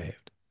Truman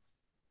behaved?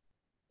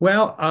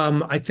 Well,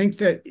 I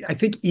think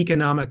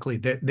economically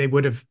that they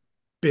would have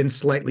been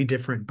slightly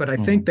different, but I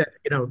think that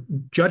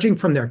judging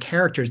from their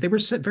characters, they were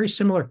very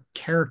similar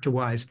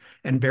character-wise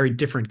and very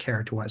different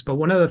character-wise. But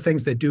one of the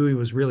things that Dewey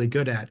was really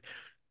good at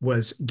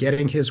was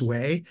getting his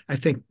way. I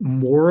think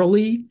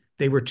morally,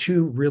 they were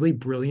two really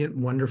brilliant,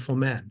 wonderful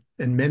men,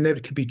 and men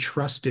that could be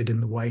trusted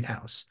in the White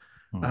House.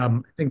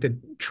 I think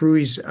that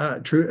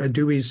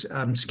Dewey's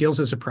skills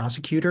as a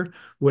prosecutor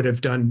would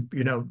have been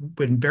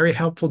very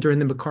helpful during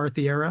the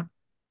McCarthy era.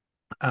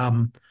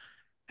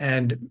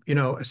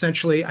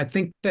 Essentially, I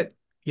think that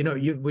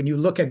when you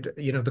look at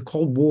the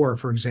Cold War,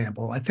 for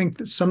example, I think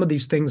that some of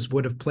these things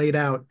would have played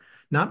out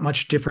not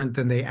much different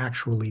than they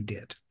actually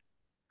did.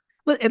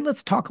 And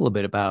let's talk a little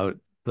bit about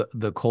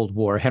the Cold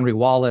War. Henry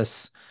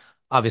Wallace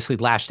obviously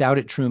lashed out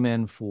at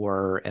Truman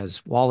for,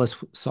 as Wallace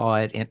saw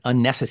it, and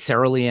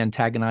unnecessarily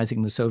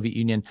antagonizing the Soviet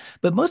Union.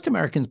 But most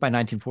Americans by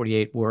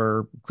 1948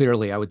 were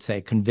clearly, I would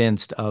say,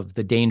 convinced of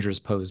the dangers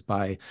posed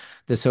by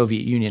the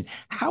Soviet Union.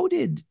 How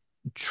did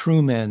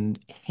Truman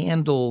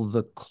handle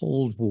the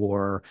Cold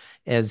War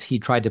as he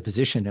tried to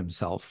position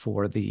himself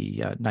for the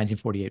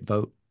 1948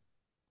 vote?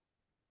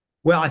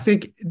 Well, I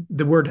think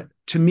the word,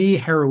 to me,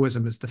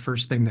 heroism is the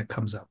first thing that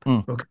comes up.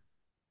 Mm. Okay.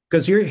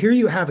 Because here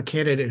you have a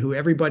candidate who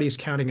everybody's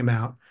counting him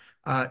out,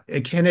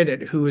 a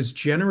candidate who is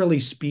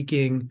generally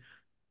speaking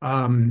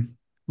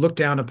looked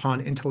down upon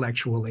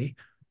intellectually,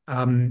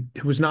 who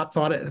was not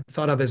thought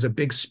of as a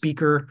big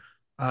speaker,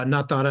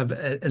 not thought of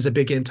as a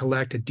big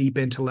intellect, a deep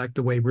intellect,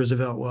 the way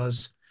Roosevelt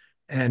was.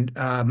 And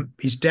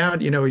he's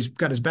down, he's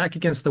got his back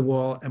against the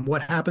wall. And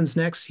what happens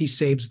next? He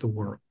saves the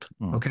world.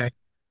 Okay.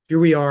 Here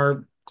we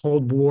are,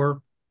 Cold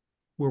War.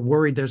 We're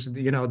worried there's,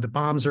 the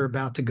bombs are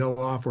about to go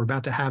off. We're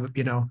about to have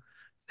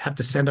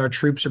to send our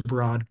troops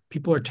abroad.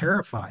 People are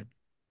terrified.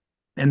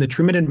 And the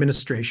Truman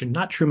administration,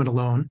 not Truman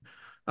alone,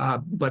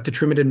 but the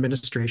Truman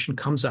administration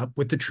comes up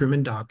with the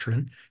Truman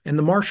Doctrine and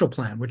the Marshall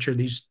Plan, which are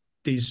these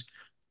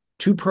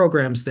two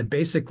programs that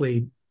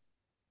basically,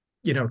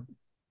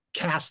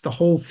 cast the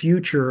whole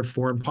future of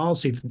foreign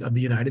policy of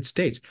the United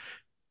States.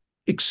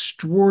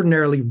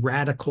 Extraordinarily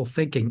radical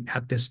thinking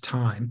at this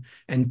time,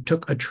 and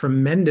took a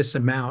tremendous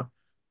amount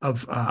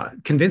of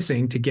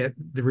convincing to get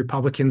the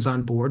Republicans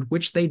on board,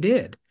 which they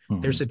did.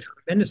 Mm-hmm. There's a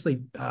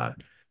tremendously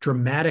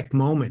dramatic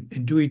moment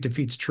in Dewey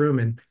Defeats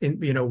Truman,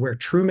 where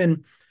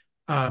Truman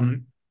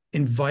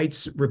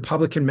invites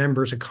Republican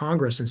members of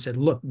Congress and said,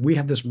 look, we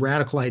have this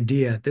radical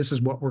idea. This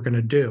is what we're going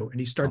to do. And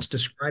he starts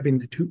describing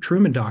the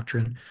Truman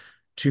Doctrine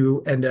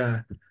to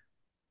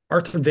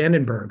Arthur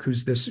Vandenberg,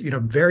 who's this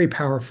very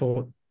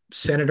powerful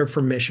senator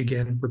from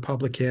Michigan,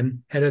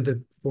 Republican, head of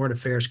the Foreign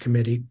Affairs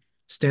Committee,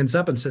 stands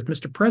up and says,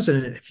 Mr.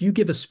 President, if you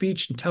give a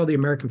speech and tell the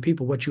American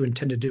people what you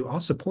intend to do, I'll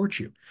support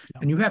you.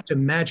 Yeah. And you have to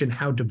imagine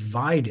how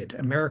divided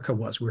America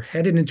was. We're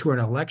headed into an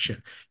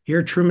election.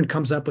 Here, Truman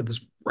comes up with this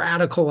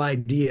radical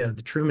idea,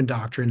 the Truman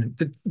Doctrine,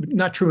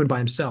 not Truman by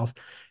himself.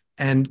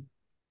 And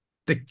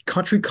the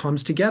country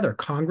comes together,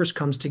 Congress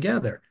comes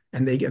together,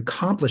 and they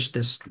accomplish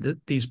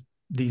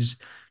these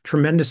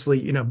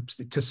tremendously,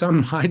 to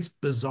some minds,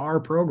 bizarre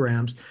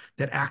programs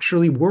that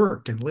actually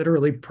worked and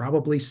literally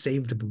probably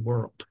saved the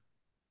world.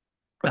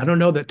 I don't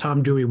know that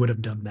Tom Dewey would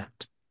have done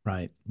that.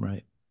 Right.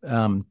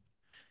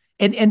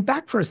 And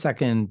back for a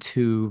second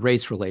to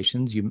race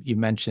relations. You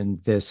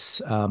mentioned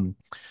this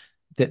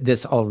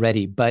this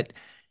already, but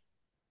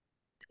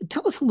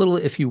tell us a little,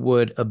 if you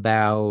would,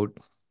 about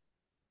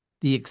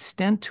the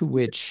extent to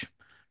which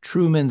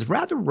Truman's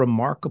rather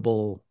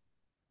remarkable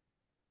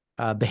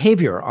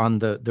behavior on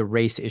the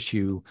race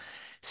issue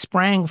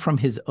sprang from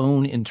his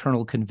own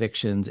internal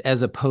convictions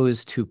as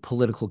opposed to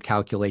political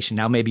calculation.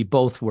 Now, maybe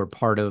both were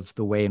part of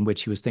the way in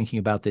which he was thinking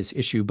about this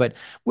issue, but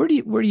where do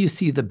you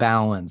see the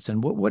balance,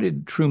 and what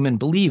did Truman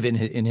believe in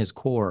his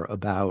core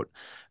about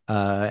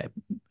what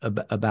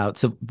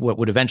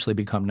would eventually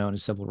become known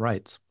as civil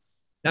rights?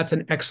 That's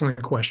an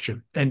excellent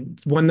question, and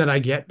one that I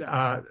get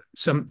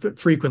some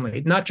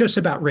frequently, not just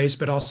about race,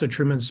 but also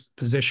Truman's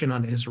position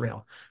on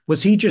Israel.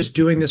 Was he just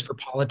doing this for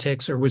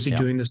politics, or was he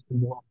doing this for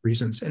moral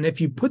reasons? And if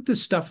you put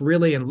this stuff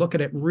really and look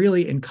at it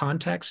really in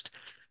context,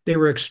 they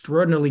were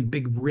extraordinarily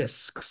big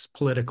risks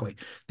politically.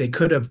 They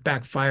could have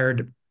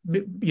backfired,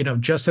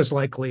 just as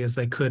likely as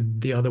they could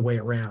the other way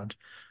around.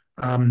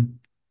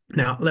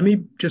 Now, let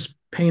me just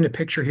paint a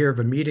picture here of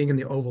a meeting in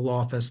the Oval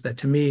Office that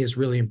to me is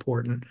really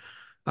important.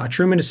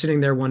 Truman is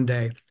sitting there one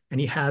day, and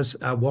he has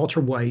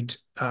Walter White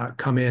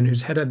come in,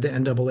 who's head of the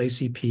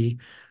NAACP.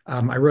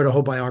 I wrote a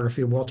whole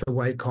biography of Walter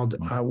White called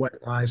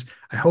White Lies.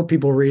 I hope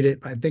people read it.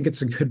 I think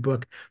it's a good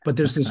book. But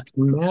there's this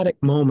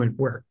dramatic moment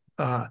where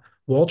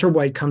Walter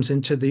White comes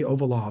into the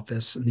Oval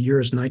Office, and the year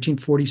is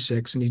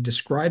 1946, and he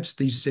describes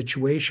these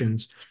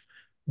situations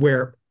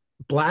where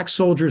Black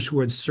soldiers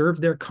who had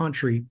served their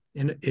country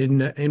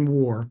in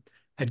war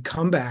had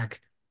come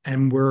back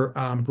and were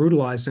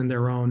brutalized in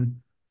their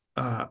own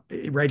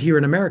right here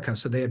in America.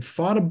 So they had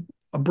fought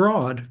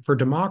abroad for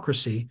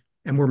democracy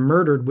and were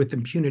murdered with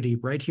impunity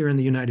right here in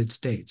the United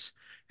States.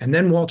 And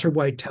then Walter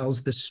White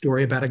tells this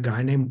story about a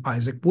guy named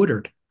Isaac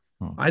Woodard.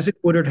 Isaac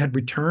Woodard had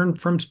returned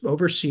from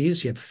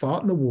overseas. He had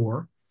fought in the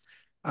war,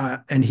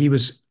 and he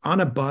was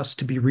on a bus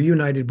to be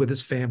reunited with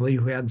his family,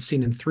 who he hadn't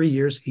seen in 3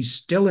 years. He's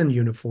still in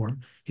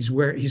uniform.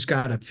 He's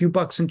got a few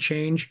bucks in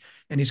change,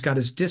 and he's got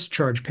his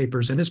discharge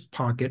papers in his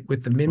pocket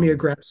with the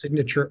mimeograph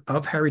signature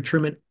of Harry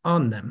Truman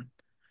on them.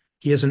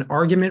 He has an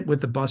argument with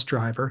the bus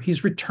driver.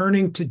 He's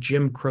returning to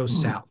Jim Crow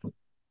South,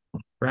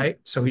 right?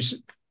 So he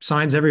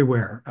signs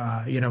everywhere.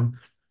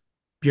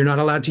 You're not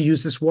allowed to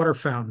use this water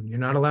fountain. You're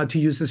not allowed to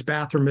use this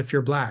bathroom if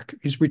you're Black.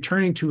 He's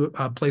returning to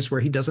a place where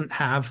he doesn't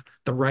have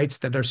the rights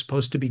that are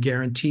supposed to be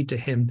guaranteed to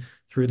him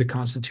through the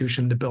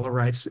Constitution, the Bill of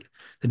Rights,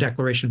 the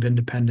Declaration of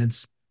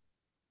Independence.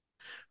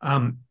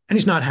 And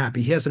he's not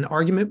happy. He has an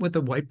argument with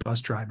a white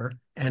bus driver,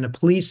 and a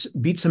police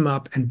beats him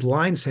up and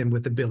blinds him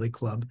with a billy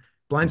club,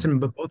 blinds him in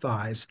both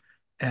eyes,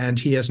 and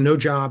he has no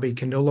job. He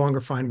can no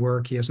longer find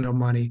work. He has no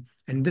money.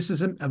 And this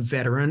is a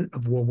veteran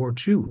of World War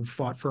II who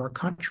fought for our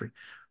country.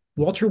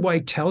 Walter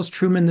White tells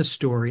Truman the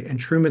story, and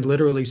Truman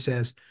literally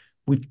says,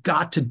 we've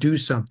got to do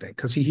something,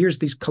 because he hears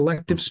these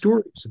collective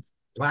stories of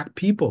Black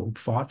people who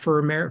fought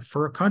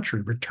for a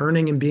country,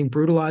 returning and being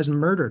brutalized and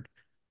murdered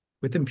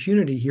with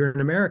impunity here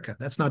in America.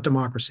 That's not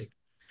democracy.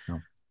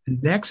 No. The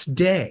next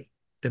day,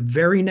 the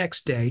very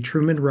next day,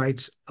 Truman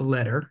writes a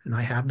letter, and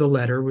I have the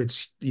letter,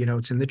 which,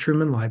 it's in the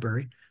Truman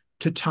Library,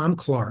 to Tom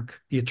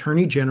Clark, the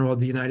Attorney General of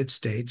the United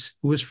States,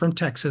 who is from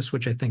Texas,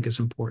 which I think is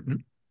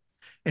important.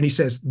 And he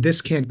says,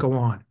 this can't go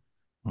on.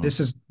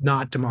 This is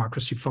not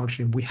democracy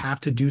functioning. We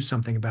have to do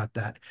something about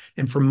that.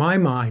 And from my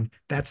mind,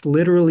 that's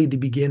literally the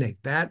beginning.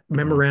 That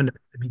memorandum,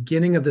 the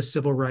beginning of the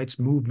civil rights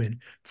movement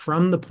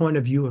from the point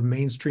of view of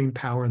mainstream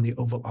power in the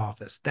Oval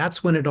Office.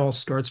 That's when it all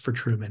starts for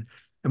Truman.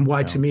 And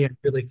why, to me, I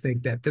really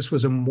think that this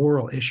was a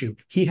moral issue.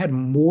 He had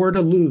more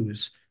to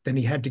lose than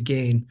he had to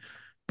gain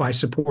by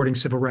supporting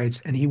civil rights.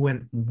 And he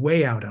went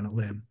way out on a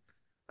limb.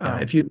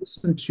 If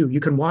you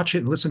can watch it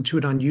and listen to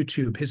it on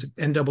YouTube. His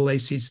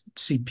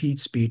NAACP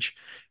speech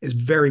is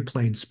very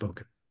plain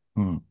spoken.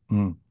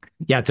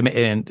 Yeah, to me,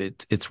 and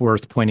it's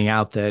worth pointing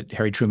out that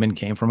Harry Truman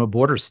came from a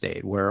border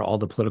state where all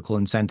the political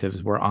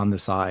incentives were on the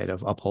side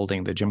of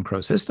upholding the Jim Crow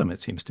system, it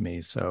seems to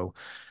me. So,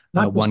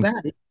 not just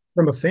that,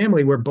 from a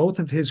family where both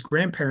of his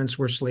grandparents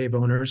were slave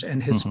owners,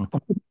 and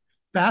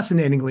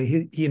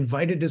fascinatingly, he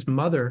invited his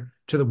mother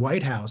to the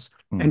White House,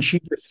 and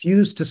she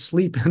refused to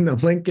sleep in the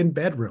Lincoln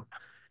bedroom,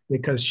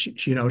 because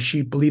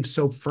she believes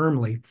so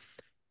firmly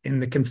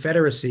in the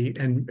Confederacy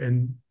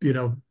and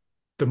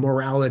the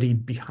morality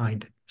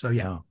behind it. So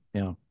yeah,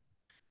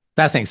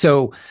 fascinating.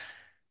 So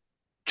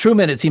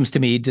Truman, it seems to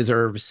me,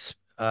 deserves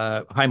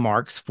high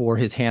marks for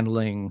his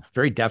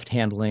very deft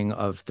handling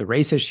of the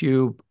race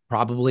issue,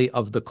 probably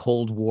of the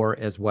Cold War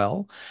as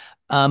well.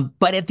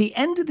 But at the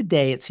end of the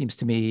day, it seems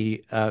to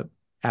me,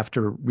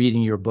 after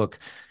reading your book,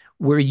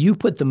 where you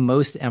put the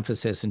most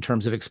emphasis in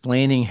terms of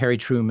explaining Harry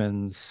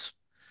Truman's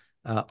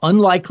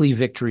unlikely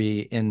victory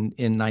in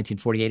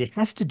 1948, it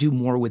has to do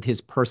more with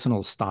his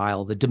personal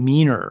style, the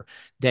demeanor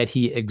that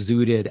he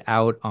exuded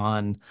out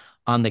on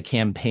the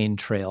campaign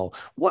trail.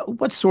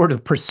 What sort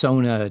of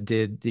persona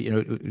did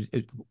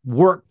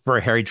work for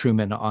Harry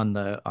Truman on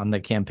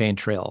the campaign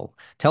trail?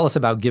 Tell us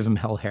about Give 'Em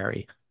Hell,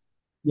 Harry.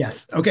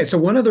 Yes. Okay. So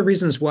one of the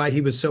reasons why he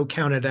was so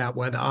counted out,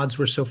 why the odds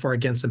were so far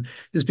against him,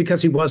 is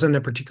because he wasn't a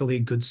particularly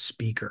good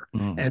speaker.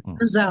 And it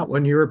turns out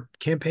when you're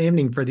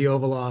campaigning for the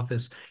Oval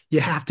Office,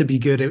 you have to be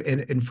good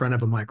in front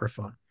of a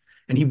microphone.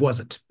 And he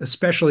wasn't,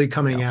 especially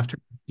coming after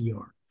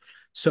FDR.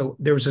 So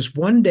there was this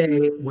one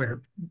day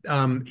where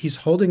he's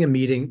holding a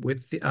meeting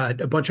with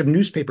a bunch of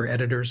newspaper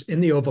editors in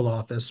the Oval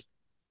Office.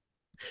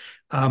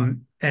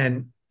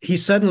 And he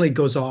suddenly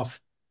goes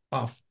off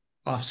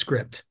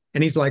script.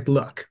 And he's like,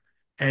 look.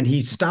 And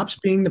he stops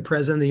being the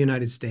president of the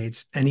United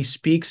States, and he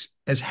speaks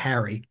as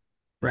Harry,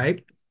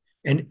 right?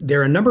 And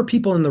there are a number of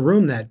people in the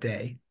room that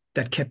day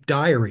that kept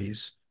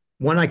diaries.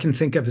 One I can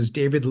think of is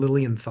David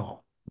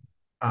Lilienthal.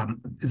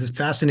 Is a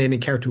fascinating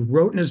character who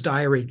wrote in his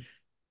diary,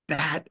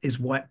 that is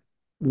what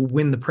will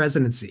win the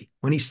presidency.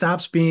 When he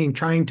stops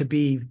trying to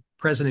be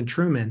President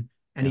Truman,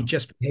 and he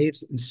just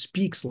behaves and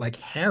speaks like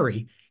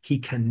Harry, he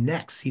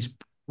connects. He's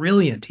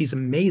brilliant. He's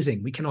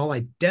amazing. We can all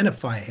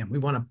identify him. We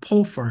want to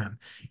pull for him.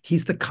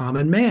 He's the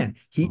common man.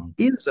 He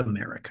is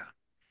America.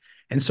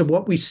 And so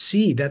what we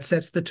see, that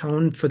sets the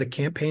tone for the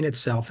campaign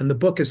itself. And the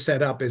book is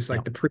set up as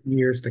like the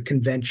pre-years, the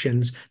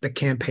conventions, the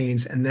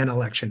campaigns, and then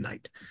election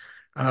night.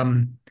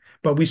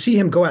 But we see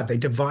him go out. They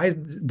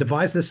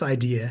devise this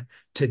idea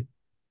to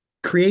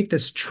create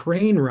this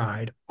train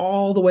ride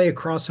all the way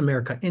across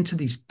America into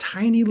these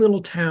tiny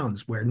little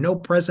towns where no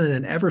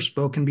president had ever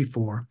spoken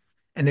before,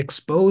 and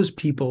expose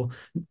people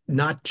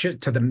not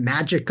just to the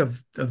magic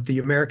of the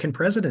American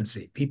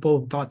presidency.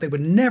 People thought they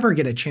would never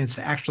get a chance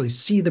to actually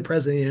see the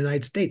president of the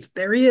United States.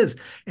 There he is.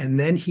 And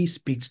then he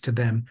speaks to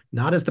them,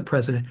 not as the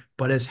president,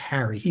 but as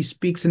Harry. He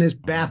speaks in his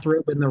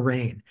bathrobe in the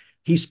rain.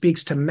 He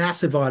speaks to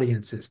massive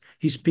audiences.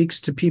 He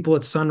speaks to people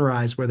at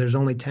sunrise where there's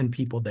only 10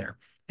 people there.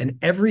 And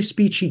every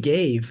speech he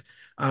gave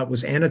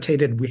was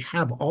annotated. We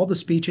have all the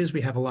speeches.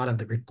 We have a lot of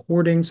the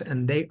recordings,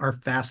 and they are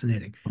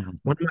fascinating.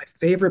 One of my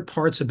favorite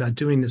parts about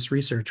doing this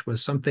research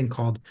was something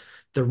called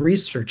the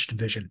Research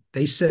Division.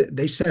 They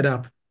set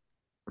up,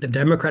 the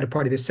Democratic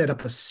Party, they set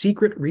up a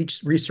secret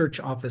research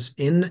office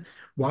in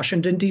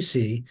Washington,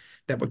 D.C.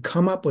 that would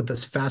come up with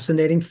this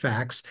fascinating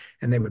facts,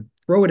 and they would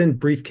throw it in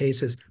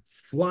briefcases,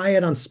 fly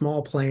it on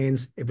small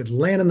planes. It would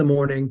land in the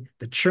morning.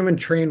 The Truman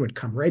train would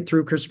come right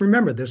through. Because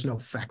remember, there's no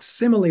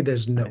facsimile,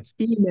 there's no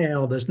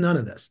email, there's none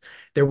of this.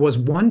 There was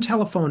one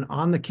telephone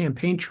on the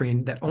campaign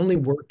train that only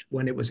worked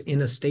when it was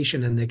in a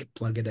station and they could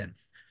plug it in.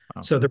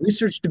 So the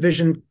research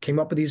division came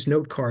up with these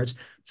note cards,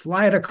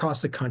 fly it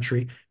across the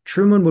country.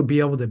 Truman would be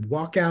able to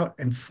walk out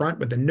in front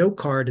with a note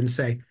card and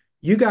say,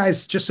 you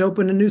guys just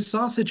opened a new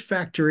sausage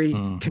factory.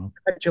 Hmm.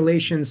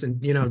 Congratulations.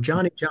 And,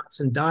 Johnny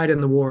Johnson died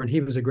in the war and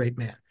he was a great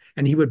man.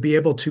 And he would be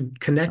able to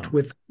connect Yeah,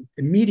 with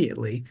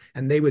immediately.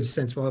 And they would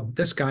sense, well,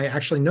 this guy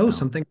actually knows yeah,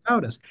 something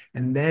about us.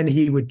 And then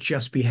he would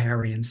just be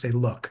Harry and say,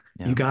 look,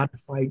 you yeah. got to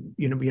fight,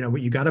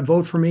 you got to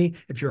vote for me.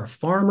 If you're a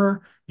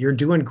farmer, you're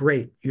doing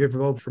great. You have to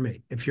vote for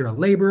me. If you're a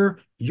laborer,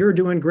 you're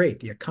doing great.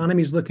 The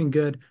economy's looking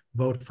good.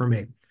 Vote for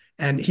me.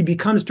 And he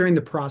becomes during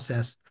the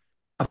process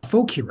a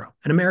folk hero,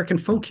 an American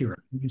folk hero.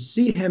 You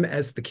see him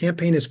as the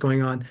campaign is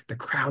going on, the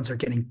crowds are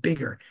getting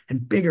bigger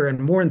and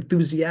more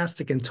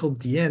enthusiastic until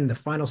the end, the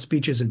final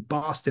speeches in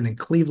Boston and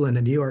Cleveland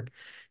and New York,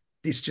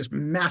 these just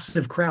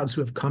massive crowds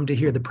who have come to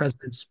hear the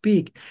president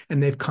speak,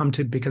 and they've come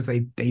to because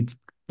they've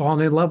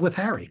fallen in love with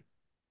Harry.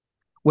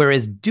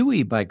 Whereas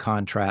Dewey, by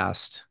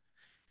contrast,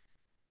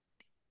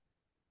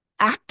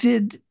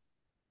 acted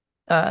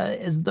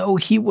as though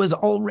he was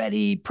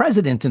already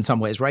president in some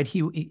ways, right?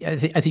 I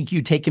think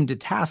you take him to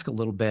task a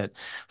little bit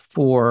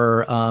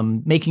for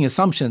making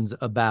assumptions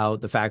about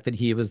the fact that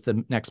he was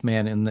the next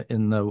man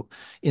in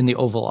the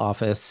Oval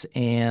Office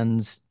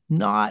and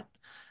not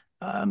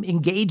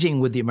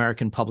engaging with the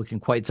American public in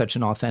quite such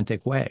an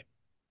authentic way.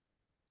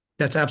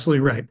 That's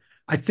absolutely right.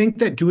 I think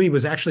that Dewey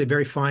was actually a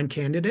very fine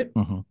candidate.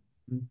 Mm-hmm.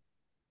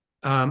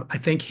 I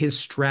think his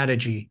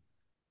strategy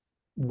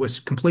was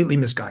completely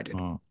misguided.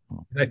 Mm-hmm.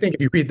 And I think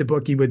if you read the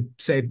book, he would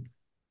say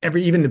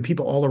even the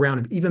people all around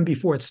him, even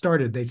before it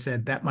started, they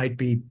said that might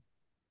be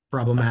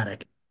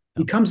problematic.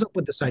 Yeah. He comes up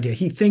with this idea.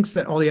 He thinks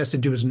that all he has to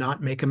do is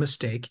not make a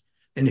mistake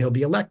and he'll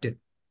be elected.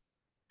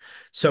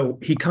 So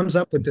he comes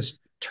up with this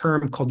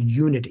term called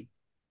unity.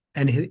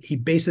 And he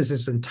bases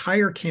his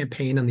entire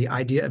campaign on the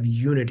idea of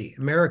unity.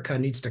 America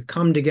needs to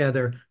come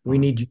together. We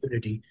need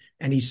unity.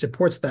 And he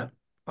supports that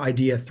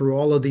idea through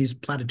all of these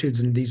platitudes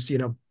and these,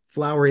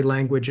 flowery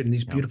language and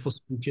these beautiful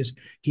speeches.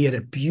 He had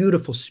a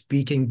beautiful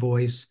speaking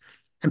voice.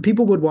 And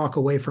people would walk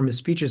away from his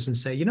speeches and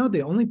say,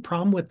 the only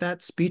problem with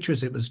that speech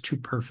was it was too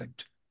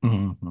perfect.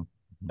 Mm-hmm.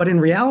 But in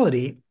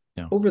reality,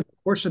 Yeah. over the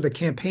course of the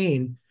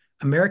campaign,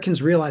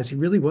 Americans realized he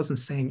really wasn't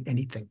saying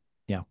anything.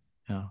 Yeah.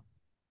 Yeah.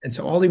 And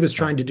so all he was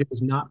trying to do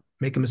was not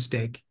make a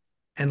mistake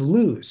and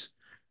lose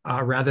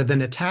rather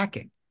than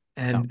attacking.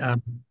 And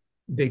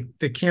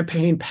the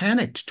campaign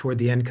panicked toward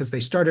the end because they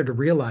started to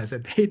realize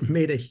that they'd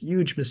made a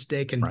huge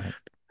mistake. And by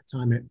the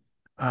time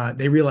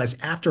they realized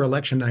after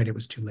election night, it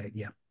was too late.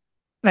 Yeah.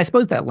 And I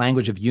suppose that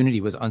language of unity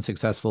was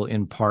unsuccessful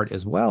in part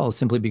as well,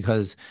 simply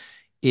because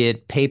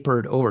it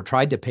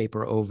tried to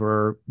paper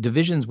over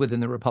divisions within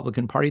the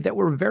Republican Party that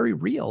were very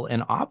real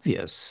and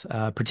obvious,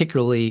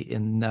 particularly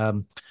in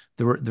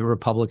the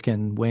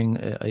Republican wing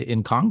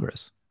in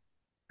Congress.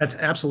 That's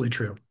absolutely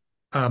true.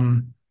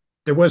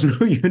 There was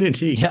no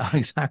unity. Yeah,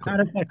 exactly.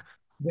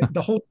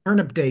 The whole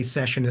Turnip Day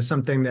session is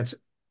something that's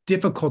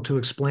difficult to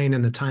explain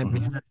in the time we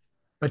Mm-hmm. had.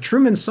 But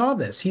Truman saw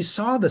this. He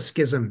saw the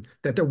schism,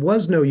 that there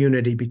was no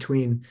unity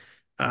between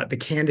the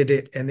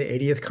candidate and the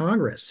 80th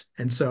Congress.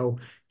 And so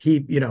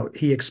he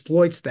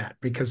exploits that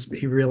because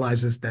he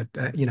realizes that,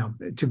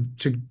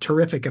 to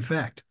terrific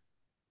effect.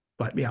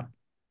 But yeah.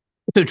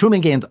 So Truman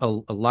gained a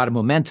lot of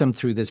momentum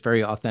through this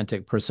very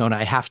authentic persona.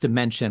 I have to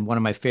mention one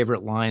of my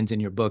favorite lines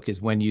in your book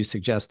is when you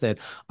suggest that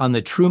on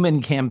the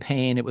Truman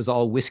campaign, it was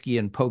all whiskey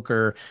and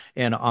poker,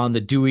 and on the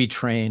Dewey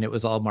train, it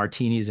was all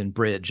martinis and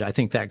bridge. I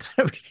think that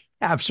kind of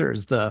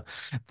captures the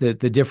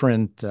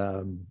different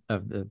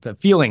the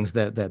feelings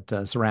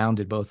that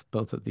surrounded both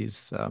of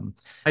these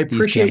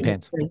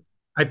campaigns.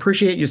 I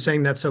appreciate you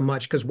saying that so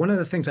much because one of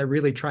the things I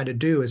really try to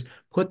do is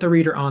put the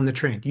reader on the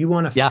train. You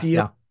want to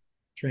feel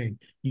train.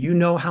 You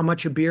know how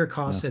much a beer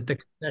costs at the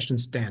concession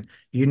stand.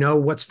 You know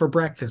what's for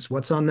breakfast,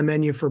 what's on the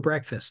menu for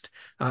breakfast.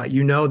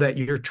 You know that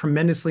you're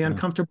tremendously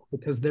uncomfortable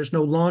because there's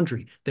no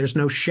laundry, there's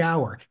no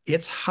shower.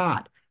 It's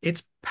hot.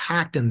 It's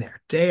packed in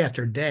there day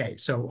after day.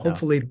 So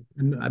hopefully,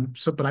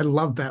 but I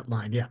love that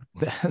line. Yeah,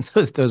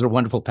 those are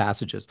wonderful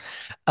passages.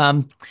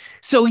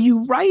 So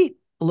you write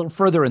a little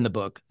further in the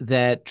book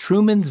that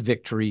Truman's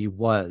victory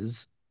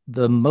was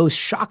the most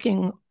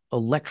shocking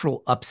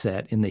electoral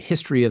upset in the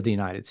history of the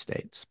United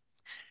States.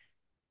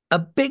 A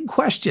big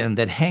question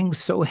that hangs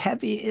so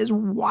heavy is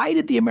why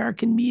did the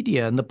American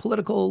media and the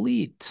political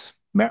elite,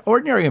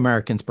 ordinary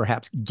Americans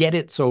perhaps, get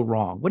it so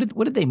wrong?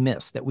 What did they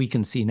miss that we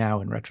can see now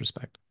in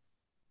retrospect?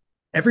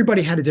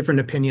 Everybody had a different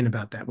opinion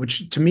about that,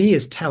 which to me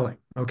is telling.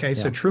 Okay,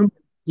 so Truman,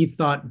 he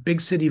thought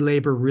big city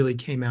labor really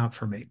came out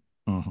for me.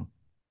 Mm-hmm.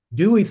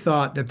 Dewey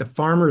thought that the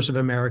farmers of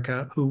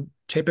America, who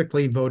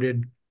typically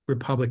voted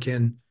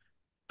Republican,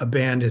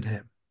 abandoned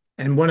him.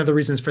 And one of the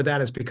reasons for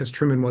that is because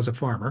Truman was a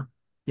farmer.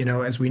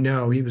 As we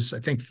know, he was, I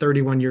think,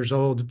 31 years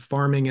old,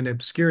 farming in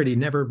obscurity,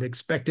 never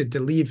expected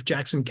to leave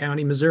Jackson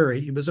County, Missouri.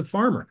 He was a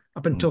farmer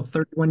up until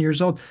 31 years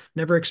old,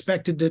 never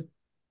expected to,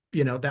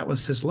 that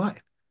was his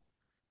life.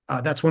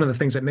 That's one of the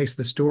things that makes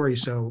the story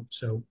so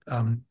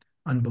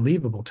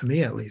unbelievable to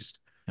me, at least.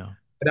 Yeah.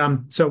 But,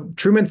 so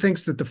Truman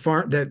thinks that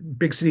that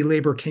big city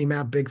labor came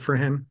out big for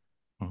him.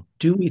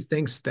 Dewey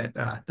thinks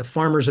that the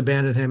farmers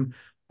abandoned him.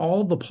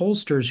 all the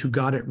pollsters who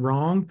got it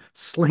wrong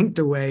slinked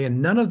away,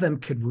 and none of them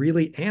could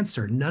really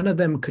answer. None of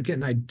them could get,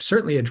 and I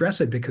certainly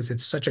address it because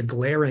it's such a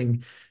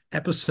glaring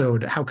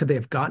episode. How could they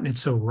have gotten it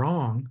so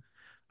wrong?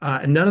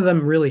 And none of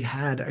them really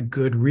had a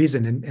good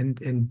reason.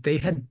 And they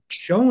had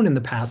shown in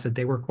the past that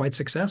they were quite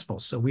successful.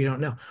 So we don't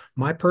know.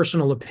 My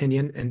personal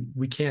opinion,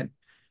 and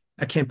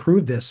I can't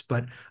prove this,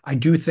 but I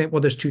do think,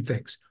 well, there's two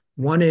things.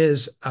 One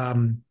is,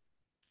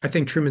 I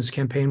think Truman's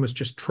campaign was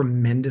just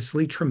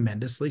tremendously,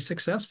 tremendously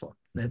successful.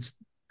 That's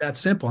that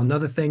simple.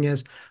 Another thing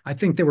is, I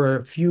think there were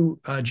a few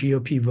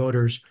GOP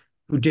voters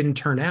who didn't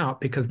turn out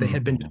because they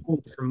had been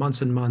told for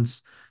months and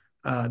months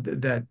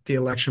that the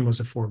election was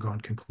a foregone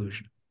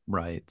conclusion.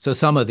 Right. So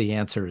some of the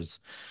answers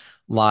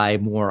lie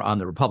more on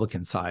the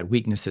Republican side,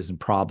 weaknesses and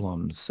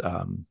problems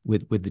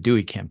with the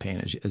Dewey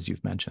campaign, as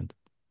you've mentioned.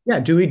 Yeah,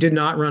 Dewey did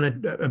not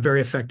run a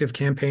very effective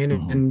campaign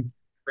and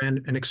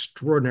ran an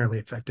extraordinarily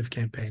effective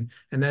campaign.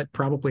 And that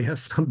probably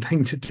has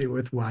something to do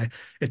with why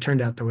it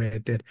turned out the way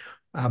it did.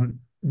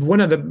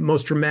 One of the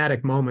most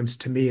dramatic moments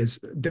to me is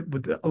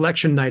with the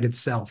election night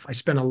itself. I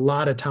spent a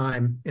lot of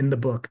time in the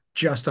book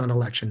just on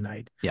election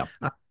night. Yeah.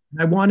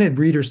 I wanted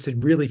readers to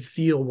really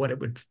feel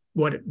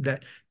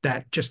that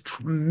just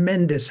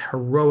tremendous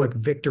heroic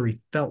victory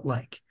felt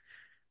like,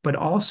 but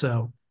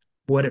also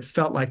what it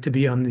felt like to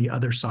be on the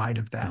other side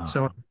of that.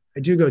 So I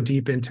do go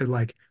deep into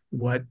like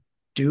what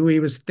Dewey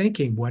was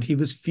thinking, what he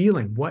was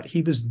feeling, what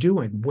he was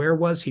doing, where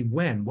was he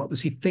when, what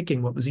was he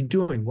thinking, what was he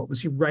doing, what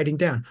was he writing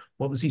down,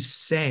 what was he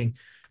saying,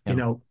 you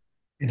know,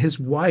 and his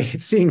wife,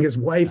 seeing his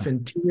wife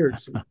in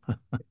tears,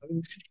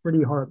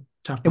 pretty hard,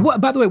 tough. And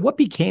by the way, what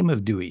became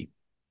of Dewey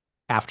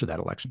after that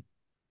election?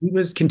 He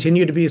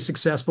continued to be a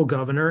successful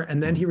governor,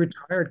 and then he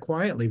retired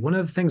quietly. One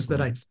of the things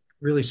that I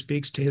really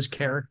speaks to his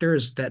character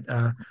is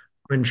that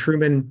when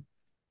Truman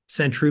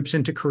sent troops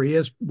into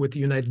Korea with the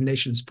United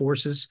Nations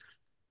forces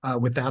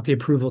without the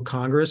approval of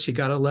Congress, he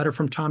got a letter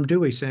from Tom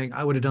Dewey saying,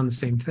 I would have done the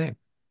same thing.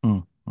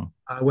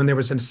 When there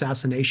was an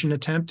assassination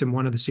attempt and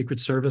one of the Secret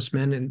Service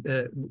men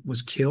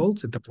was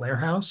killed at the Blair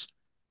House,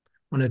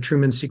 one of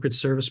Truman's Secret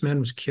Service men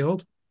was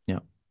killed. Yeah.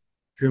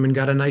 Truman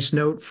got a nice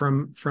note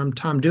from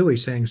Tom Dewey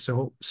saying,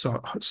 so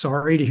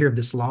sorry to hear of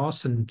this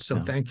loss, and so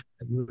thankful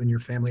that you and your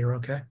family are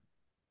okay.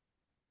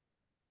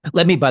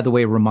 Let me, by the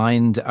way,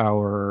 remind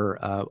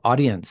our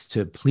audience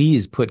to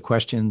please put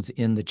questions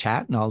in the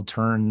chat, and I'll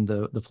turn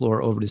the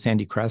floor over to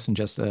Sandy Kress in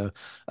just a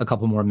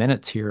couple more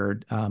minutes here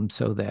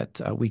so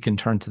that we can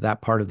turn to that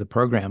part of the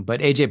program.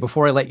 But AJ,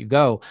 before I let you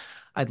go,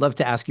 I'd love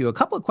to ask you a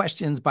couple of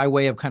questions by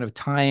way of kind of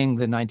tying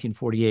the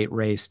 1948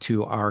 race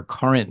to our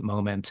current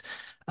moment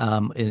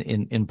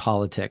in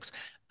politics.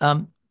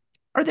 Are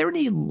there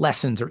any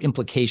lessons or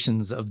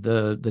implications of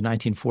the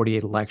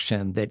 1948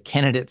 election that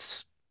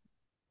candidates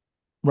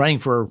running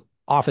for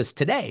office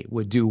today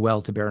would do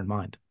well to bear in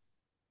mind?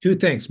 Two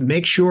things.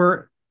 Make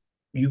sure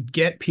you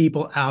get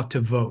people out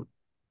to vote.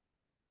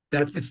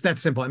 It's that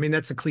simple. I mean,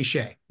 that's a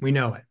cliche. We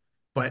know it.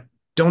 But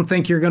don't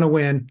think you're going to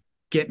win.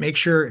 Make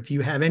sure if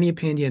you have any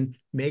opinion,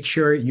 make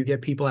sure you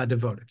get people out to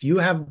vote. If you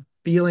have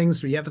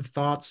feelings or you have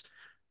thoughts,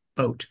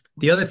 vote.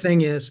 The other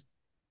thing is,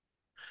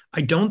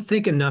 I don't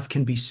think enough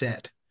can be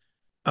said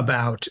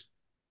about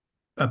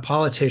a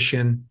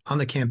politician on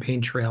the campaign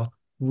trail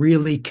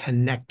really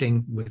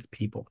connecting with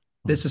people.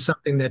 This is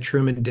something that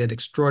Truman did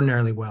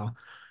extraordinarily well.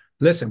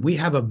 Listen, we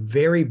have a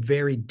very,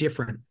 very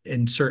different,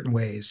 in certain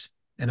ways,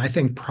 and I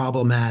think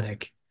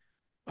problematic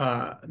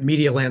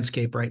media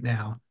landscape right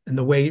now. And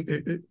the way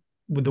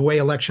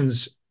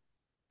elections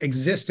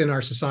exist in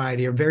our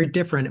society are very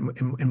different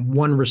in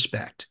one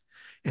respect.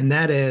 And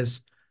that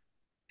is,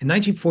 in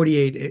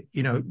 1948,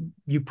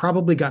 you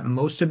probably got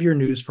most of your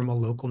news from a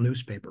local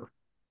newspaper.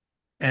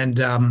 And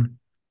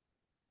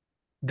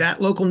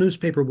that local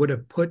newspaper would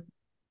have put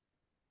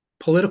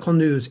political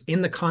news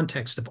in the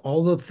context of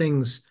all the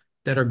things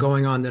that are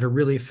going on that are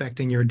really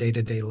affecting your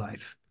day-to-day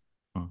life.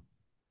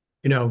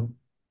 A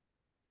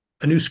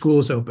new school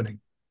is opening.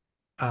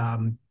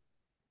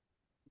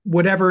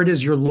 Whatever it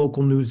is your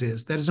local news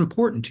is, that is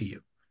important to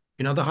you.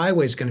 The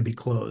highway is going to be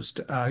closed.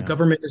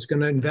 Government is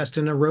going to invest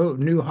in a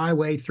new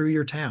highway through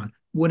your town.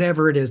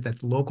 Whatever it is,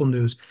 that's local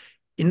news.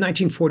 In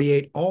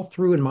 1948, all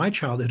through in my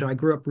childhood, I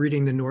grew up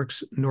reading the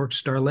Newark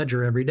Star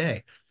Ledger every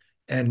day.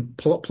 And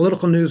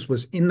political news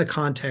was in the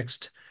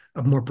context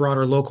of more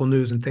broader local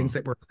news and things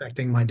that were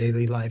affecting my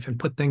daily life and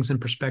put things in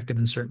perspective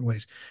in certain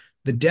ways.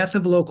 The death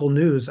of local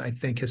news, I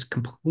think, has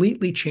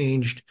completely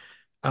changed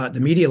the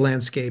media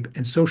landscape,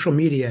 and social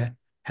media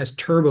has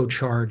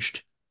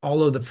turbocharged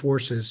all of the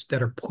forces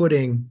that are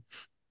putting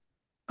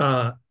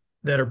all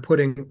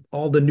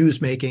the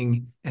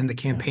newsmaking and the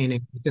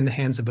campaigning within the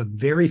hands of a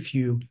very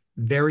few,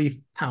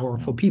 very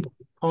powerful people.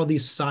 We call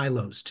these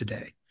silos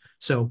today.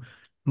 So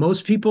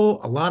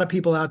a lot of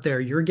people out there,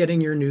 you're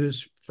getting your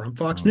news from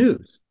Fox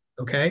News,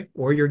 okay?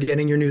 Or you're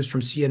getting your news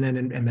from CNN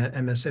and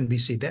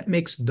MSNBC. That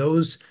makes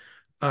those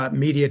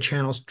media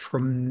channels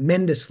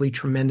tremendously,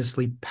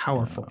 tremendously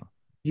powerful.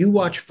 You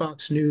watch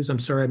Fox News, I'm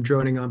sorry I'm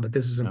droning on, but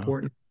this is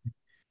important.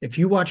 If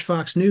you watch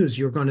Fox News,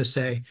 you're going to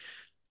say,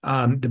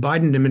 the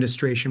Biden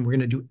administration, we're going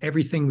to do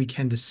everything we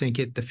can to sink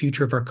it. The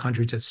future of our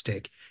country is at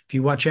stake. If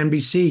you watch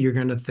NBC, you're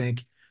going to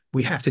think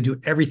we have to do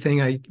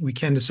everything we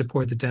can to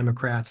support the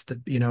Democrats,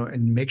 that,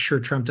 and make sure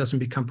Trump doesn't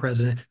become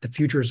president. The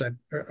future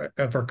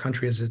of our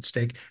country is at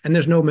stake, and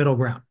there's no middle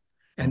ground.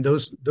 And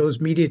those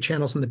media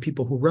channels and the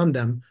people who run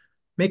them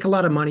make a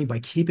lot of money by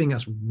keeping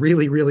us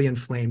really, really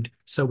inflamed,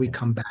 so we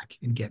come back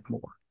and get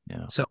more.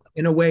 Yeah. So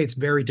in a way, it's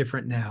very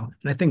different now,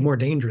 and I think more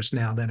dangerous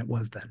now than it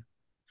was then.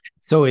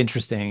 So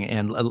interesting.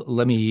 And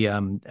let me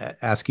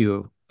ask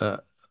you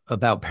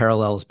about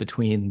parallels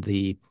between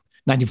the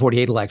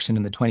 1948 election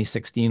and the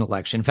 2016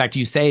 election. In fact,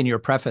 you say in your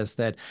preface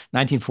that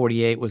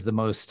 1948 was the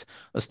most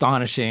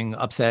astonishing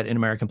upset in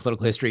American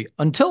political history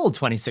until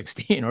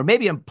 2016, or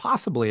maybe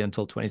impossibly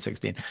until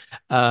 2016.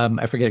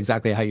 I forget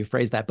exactly how you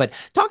phrased that, but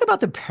talk about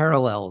the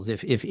parallels,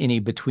 if any,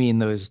 between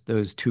those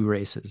two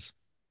races.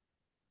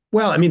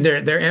 Well, I mean,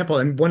 they're ample.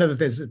 And one of the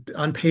things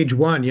on page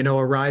one,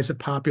 a rise of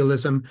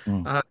populism,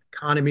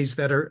 economies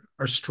that are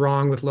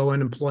strong with low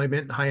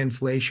unemployment and high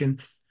inflation,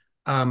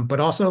 but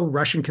also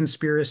Russian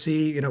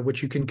conspiracy,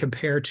 which you can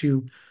compare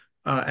to,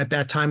 at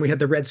that time we had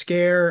the Red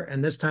Scare,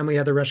 and this time we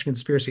had the Russian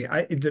conspiracy.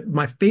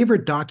 My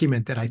favorite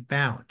document that I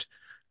found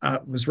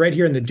was right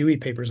here in the Dewey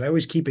Papers. I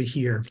always keep it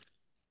here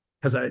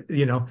because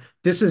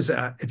this is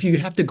if you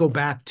have to go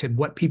back to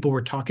what people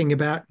were talking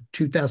about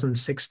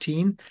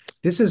 2016,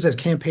 this is a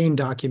campaign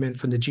document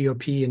from the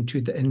GOP in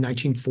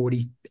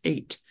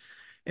 1948.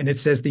 And it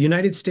says, the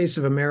United States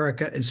of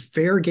America is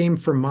fair game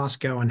for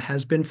Moscow and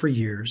has been for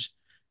years.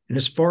 And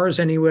as far as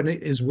anyone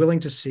is willing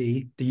to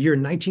see, the year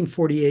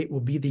 1948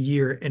 will be the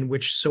year in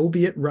which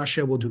Soviet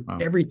Russia will do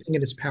everything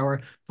in its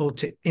power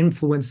to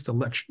influence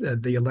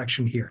the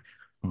election here.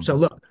 So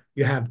look,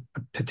 you have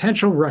a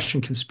potential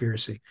Russian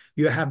conspiracy.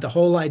 You have the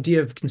whole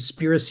idea of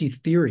conspiracy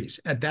theories.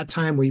 At that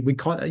time, we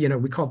call it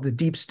the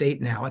deep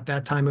state now. At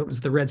that time, it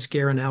was the Red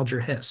Scare and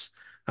Alger Hiss,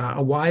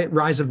 a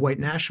rise of white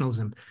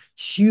nationalism,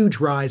 huge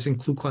rise in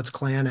Ku Klux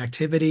Klan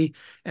activity.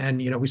 And,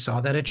 we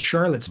saw that at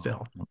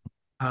Charlottesville.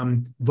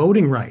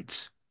 Voting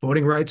rights,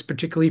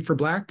 particularly for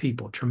Black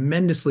people,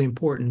 tremendously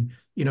important.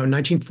 In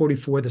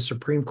 1944, the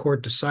Supreme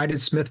Court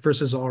decided Smith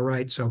versus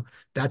Allwright. So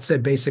that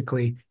said,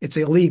 basically, it's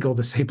illegal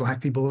to say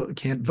Black people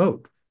can't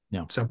vote.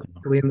 Yeah. So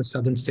particularly in the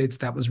southern states,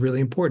 that was really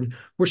important.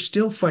 We're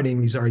still fighting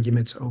these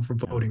arguments over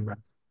voting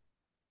rights.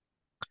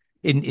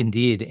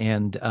 Indeed.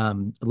 And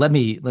let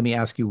me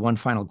ask you one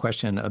final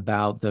question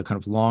about the kind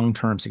of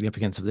long-term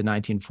significance of the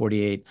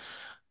 1948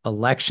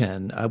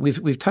 election.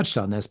 We've touched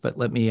on this, but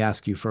let me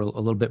ask you for a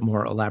little bit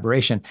more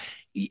elaboration.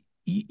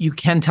 You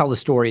can tell the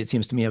story, it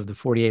seems to me, of the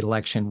 48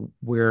 election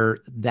where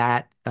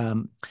that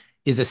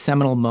is a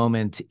seminal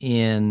moment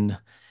in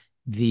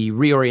the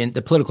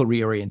political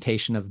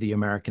reorientation of the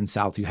American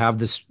South. You have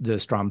the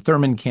Strom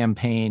Thurmond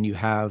campaign. You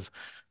have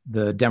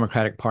the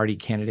Democratic Party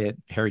candidate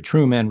Harry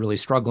Truman really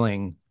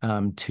struggling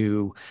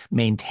to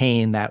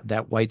maintain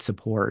that white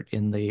support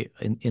in the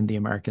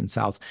American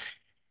South.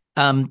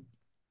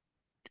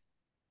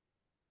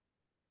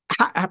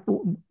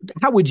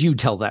 How would you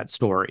tell that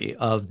story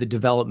of the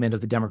development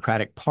of the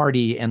Democratic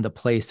Party and the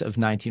place of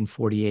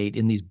 1948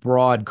 in these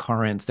broad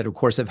currents that, of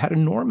course, have had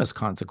enormous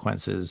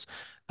consequences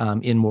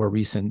in more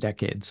recent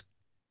decades?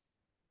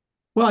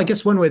 Well, I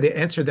guess one way to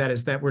answer that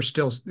is that we're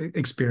still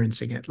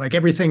experiencing it. Like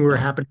everything were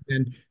happening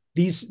then,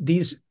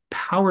 these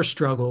power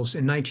struggles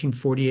in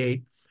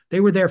 1948, they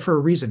were there for a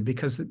reason,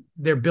 because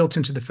they're built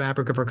into the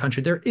fabric of our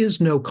country. There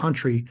is no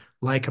country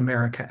like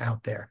America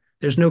out there.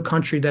 There's no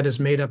country that is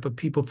made up of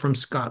people from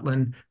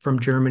Scotland, from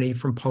Germany,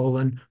 from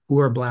Poland, who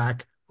are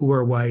Black, who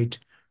are white,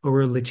 who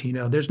are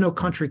Latino. There's no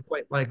country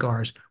quite like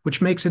ours, which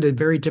makes it a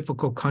very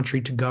difficult country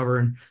to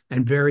govern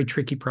and very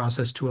tricky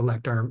process to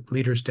elect our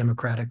leaders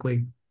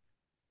democratically.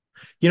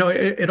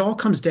 It all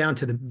comes down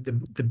to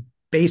the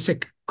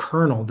basic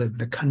kernel,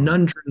 the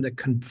conundrum that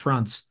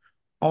confronts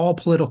all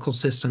political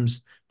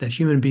systems that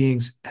human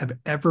beings have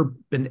ever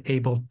been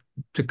able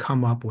to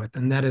come up with.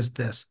 And that is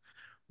this: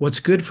 what's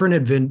good for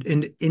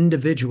an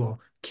individual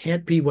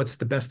can't be what's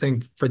the best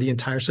thing for the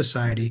entire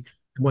society.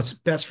 And what's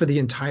best for the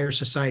entire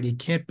society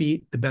can't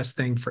be the best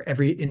thing for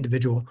every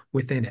individual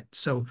within it.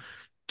 So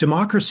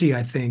democracy,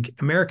 I think,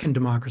 American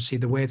democracy,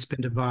 the way it's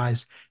been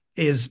devised,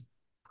 is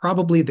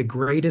probably the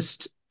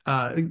greatest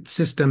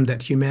system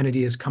that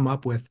humanity has come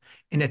up with,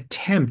 an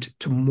attempt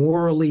to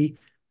morally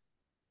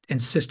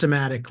and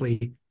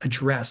systematically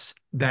address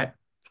that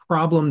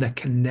problem that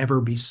can never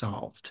be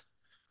solved.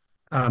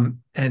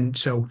 And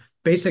so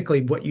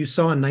basically what you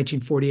saw in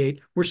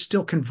 1948, we're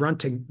still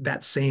confronting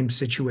that same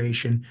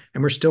situation,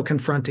 and we're still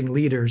confronting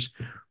leaders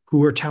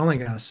who are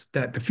telling us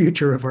that the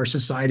future of our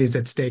society is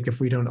at stake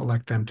if we don't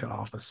elect them to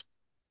office.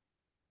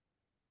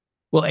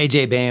 Well,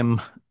 AJ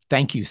Baime,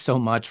 thank you so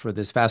much for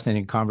this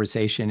fascinating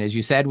conversation. As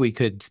you said, we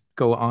could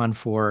go on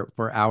for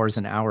hours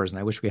and hours, and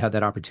I wish we had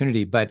that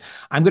opportunity. But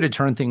I'm going to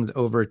turn things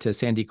over to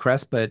Sandy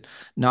Kress, but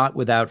not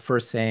without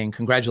first saying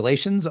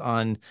congratulations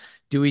on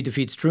Dewey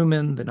Defeats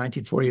Truman, the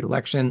 1948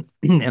 election,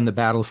 and the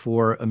battle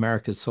for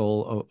America's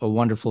soul. A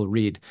wonderful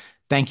read.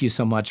 Thank you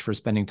so much for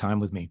spending time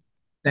with me.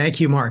 Thank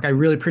you, Mark. I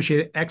really appreciate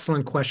it.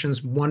 Excellent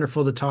questions.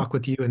 Wonderful to talk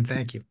with you, and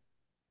thank you.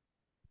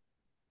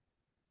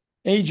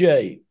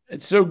 AJ,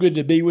 it's so good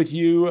to be with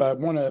you. I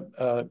want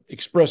to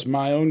express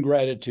my own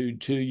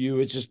gratitude to you.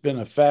 It's just been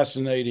a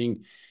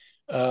fascinating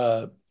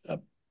uh,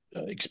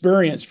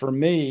 experience for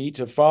me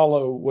to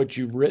follow what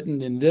you've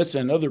written in this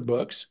and other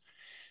books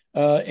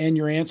and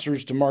your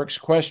answers to Mark's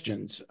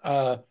questions.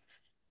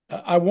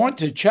 I want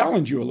to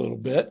challenge you a little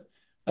bit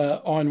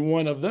on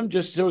one of them,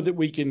 just so that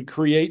we can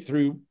create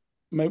through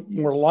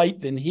more light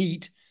than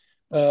heat,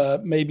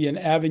 maybe an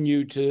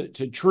avenue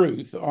to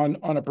truth on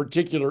a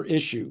particular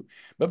issue.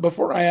 But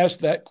before I ask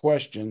that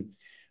question,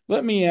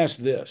 let me ask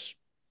this.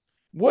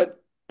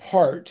 What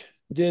part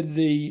did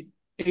the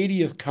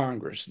 80th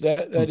Congress,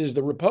 that is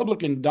the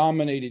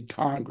Republican-dominated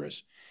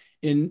Congress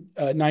in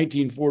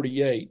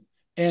 1948,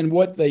 and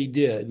what they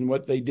did and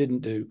what they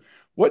didn't do,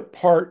 what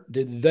part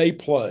did they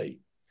play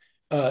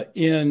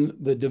in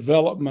the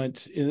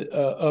development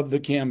of the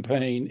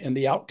campaign and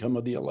the outcome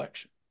of the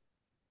election?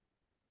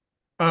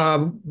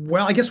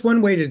 Well, I guess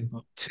one way to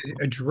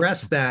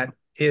address that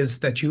is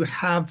that you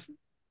have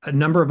a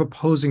number of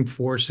opposing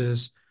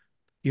forces.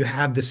 You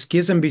have the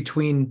schism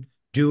between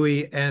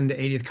Dewey and the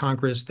 80th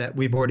Congress that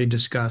we've already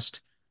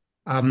discussed.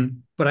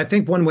 But I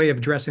think one way of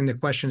addressing the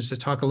question is to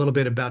talk a little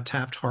bit about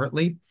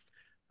Taft-Hartley.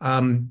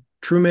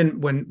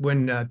 Truman,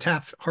 when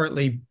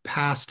Taft-Hartley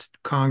passed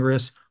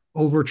Congress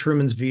over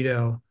Truman's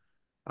veto,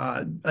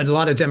 a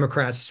lot of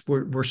Democrats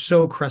were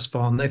so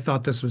crestfallen. They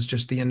thought this was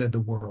just the end of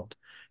the world.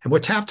 And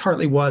what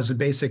Taft-Hartley was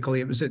basically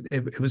it was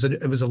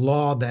a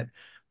law that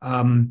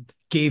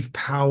gave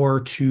power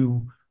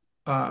to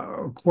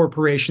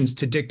corporations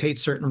to dictate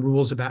certain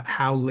rules about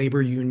how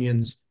labor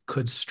unions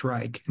could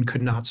strike and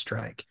could not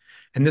strike.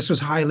 And this was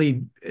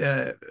highly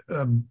very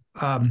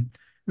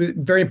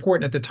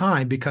important at the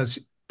time because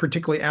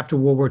particularly after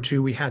World War II,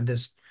 we had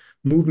this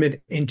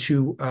movement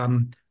into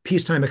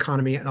peacetime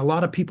economy, and a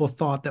lot of people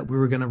thought that we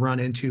were going to run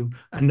into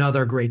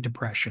another Great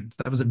Depression.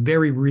 That was a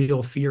very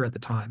real fear at the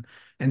time.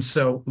 And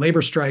so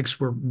labor strikes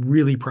were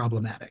really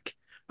problematic.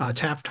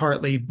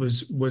 Taft-Hartley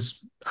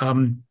was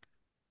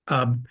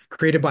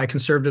created by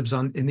conservatives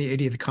in the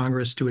 80th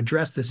Congress to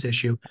address this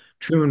issue.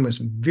 Truman was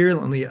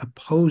virulently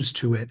opposed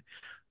to it.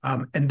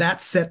 And that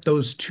set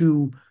those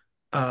two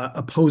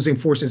opposing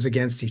forces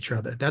against each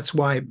other. That's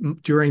why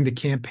during the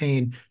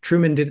campaign,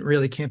 Truman didn't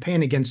really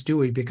campaign against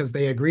Dewey because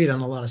they agreed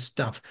on a lot of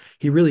stuff.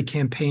 He really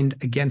campaigned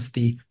against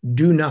the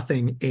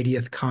do-nothing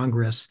 80th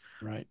Congress.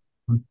 Right.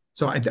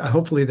 So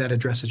hopefully that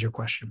addresses your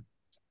question.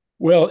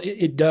 Well,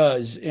 it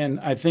does. And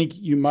I think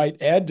you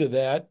might add to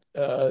that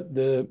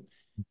the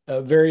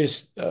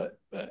various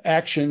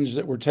actions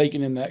that were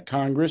taken in that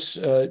Congress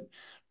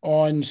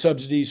on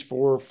subsidies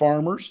for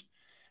farmers.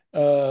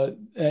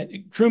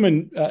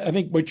 Truman, I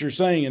think what you're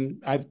saying,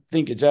 and I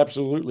think it's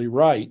absolutely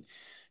right,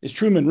 is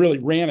Truman really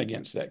ran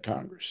against that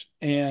Congress.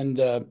 And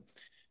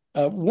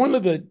one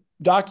of the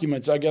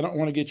documents I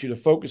want to get you to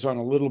focus on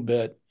a little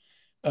bit,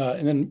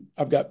 and then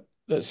I've got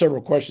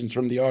several questions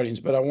from the audience,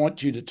 but I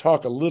want you to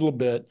talk a little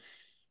bit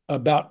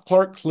about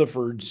Clark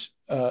Clifford's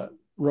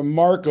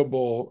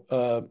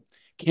remarkable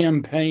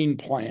campaign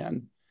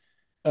plan,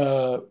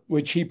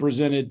 which he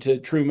presented to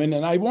Truman.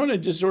 And I want to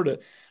just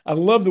I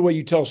love the way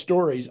you tell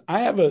stories.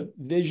 I have a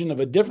vision of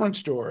a different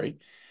story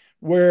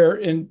where,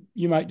 and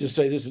you might just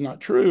say this is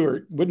not true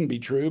or wouldn't be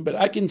true, but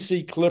I can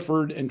see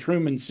Clifford and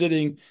Truman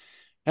sitting,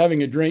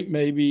 having a drink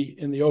maybe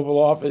in the Oval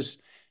Office,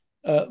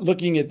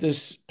 looking at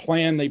this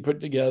plan they put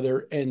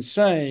together and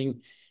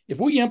saying, if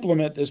we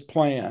implement this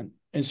plan,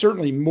 and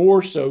certainly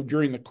more so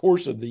during the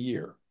course of the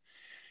year,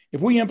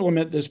 if we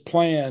implement this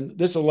plan,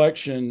 this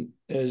election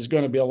is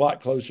going to be a lot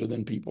closer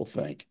than people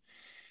think.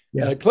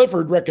 Yes.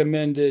 Clifford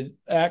recommended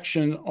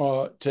action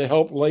to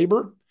help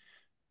labor,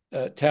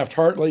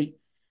 Taft-Hartley,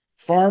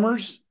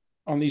 farmers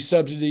on these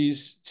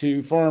subsidies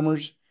to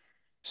farmers,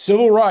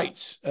 civil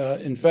rights.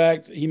 In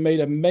fact, he made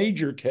a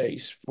major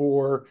case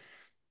for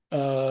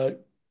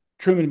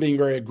Truman being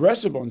very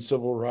aggressive on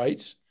civil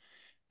rights,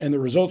 and the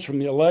results from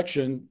the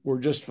election were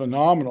just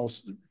phenomenal.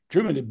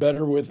 Truman did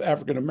better with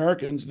African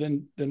Americans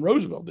than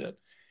Roosevelt did.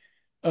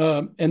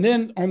 And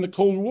then on the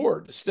Cold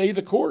War, to stay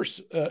the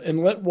course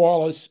and let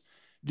Wallace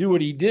do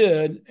what he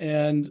did,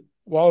 and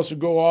Wallace would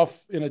go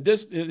off in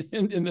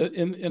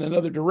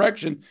another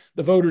direction.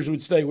 The voters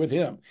would stay with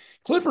him.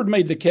 Clifford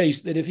made the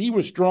case that if he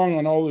was strong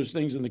on all those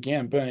things in the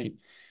campaign,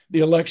 the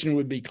election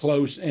would be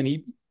close and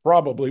he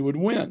probably would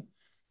win.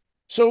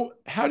 So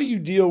how do you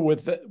deal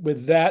with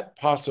that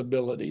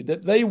possibility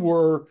that they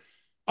were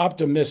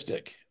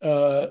optimistic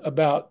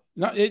about?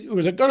 It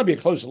was going to be a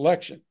close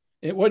election.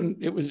 It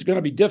wasn't. It was going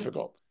to be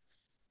difficult,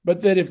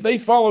 but that if they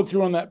followed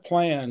through on that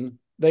plan,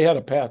 they had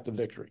a path to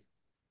victory.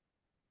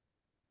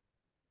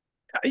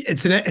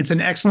 It's an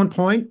excellent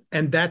point,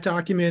 and that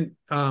document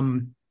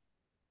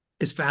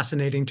is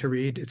fascinating to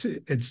read.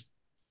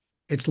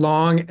 It's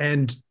long,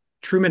 and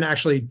Truman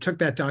actually took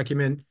that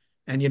document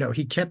and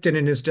he kept it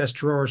in his desk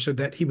drawer so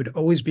that he would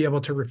always be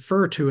able to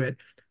refer to it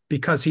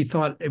because he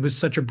thought it was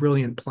such a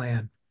brilliant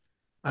plan,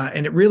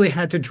 and it really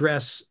had to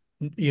address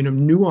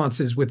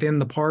nuances within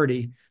the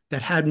party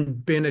that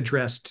hadn't been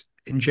addressed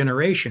in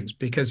generations,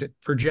 because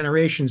for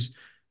generations,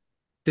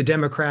 the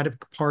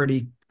Democratic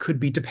Party could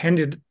be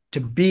depended to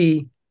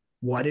be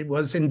what it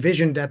was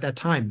envisioned at that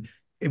time.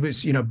 It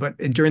was, but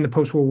during the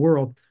post-war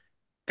world,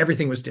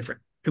 everything was different.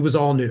 It was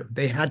all new.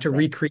 They had to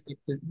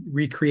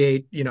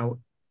recreate,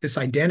 this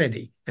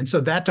identity. And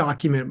so that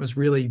document was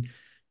really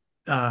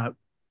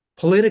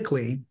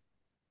politically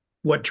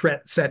what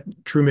set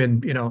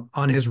Truman,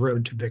 on his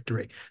road to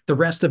victory. The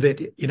rest of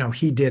it,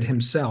 he did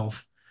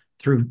himself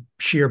through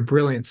sheer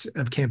brilliance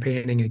of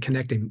campaigning and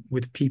connecting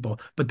with people.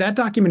 But that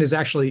document is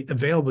actually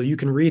available. You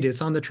can read it.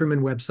 It's on the Truman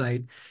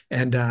website.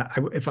 And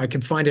if I can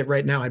find it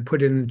right now, I'd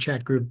put it in the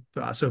chat group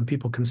so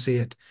people can see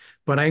it.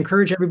 But I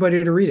encourage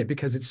everybody to read it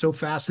because it's so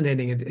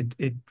fascinating.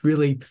 It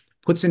really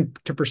puts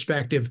into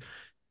perspective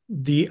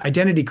the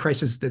identity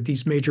crisis that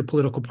these major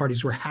political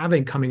parties were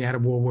having coming out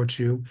of World War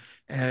II.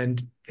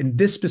 And in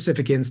this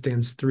specific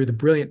instance, through the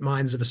brilliant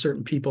minds of a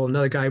certain people,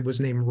 another guy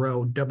was named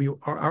Rowe,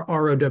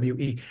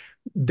 R-O-W-E,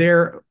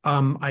 their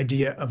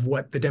idea of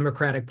what the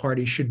Democratic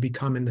Party should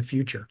become in the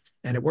future.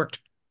 And it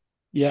worked.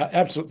 Yeah,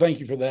 absolutely. Thank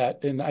you for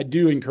that. And I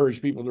do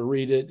encourage people to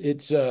read it.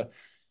 It's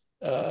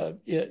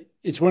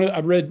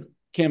I've read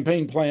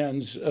campaign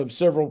plans of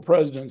several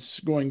presidents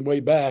going way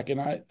back,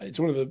 and it's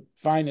one of the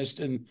finest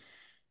and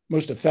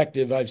most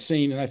effective I've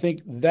seen. And I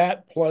think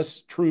that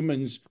plus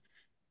Truman's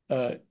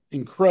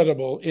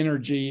incredible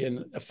energy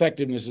and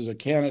effectiveness as a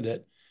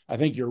candidate, I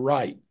think you're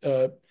right.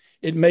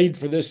 It made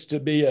for this to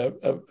be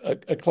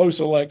a close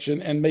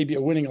election and maybe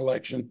a winning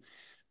election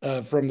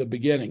from the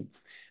beginning.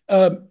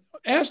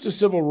 As to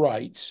civil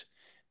rights,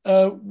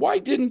 why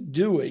didn't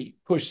Dewey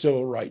push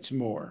civil rights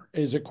more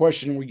is a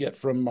question we get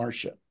from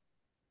Marcia.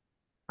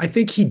 I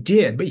think he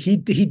did, but he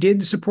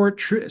did support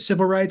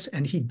civil rights,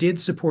 and he did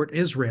support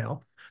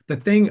Israel. The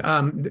thing,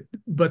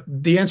 but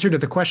the answer to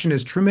the question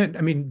is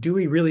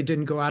Dewey really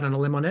didn't go out on a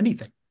limb on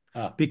anything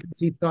because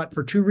he thought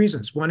for two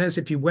reasons. One is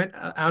if he went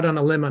out on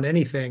a limb on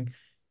anything,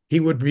 he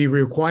would be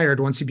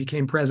required once he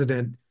became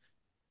president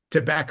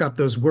to back up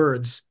those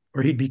words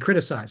or he'd be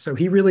criticized. So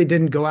he really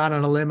didn't go out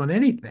on a limb on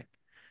anything.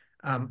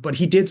 But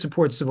he did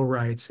support civil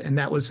rights. And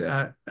that was,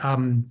 the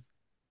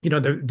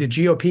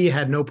GOP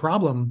had no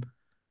problem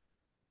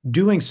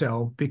doing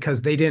so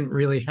because they didn't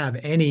really have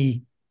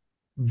any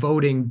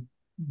voting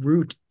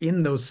route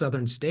in those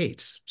southern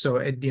states. So,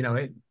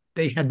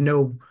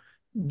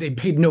 they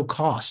paid no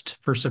cost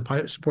for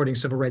supporting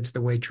civil rights the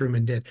way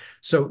Truman did.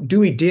 So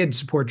Dewey did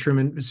support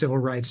Truman civil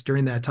rights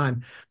during that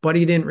time, but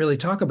he didn't really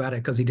talk about it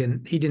because he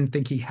didn't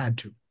think he had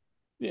to.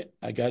 Yeah,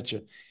 I got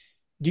you.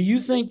 Do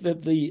you think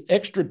that the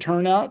extra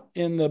turnout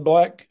in the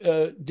black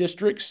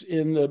districts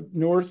in the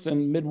North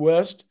and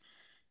Midwest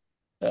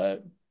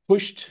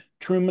pushed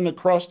Truman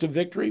across to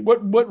victory?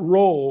 What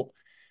role?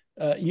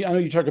 I know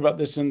you talk about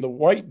this in the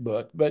White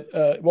book, but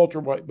Walter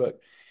White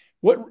book.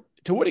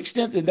 To what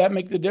extent did that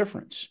make the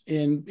difference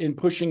in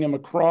pushing him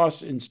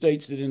across in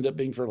states that end up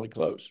being fairly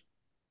close?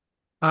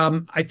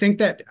 I think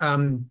that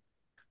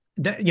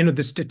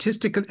the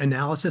statistical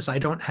analysis I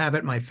don't have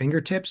at my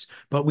fingertips,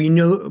 but we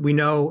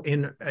know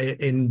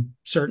in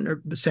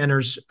certain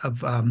centers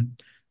of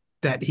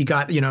that he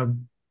got the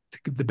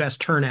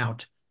best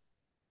turnout,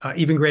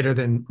 even greater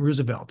than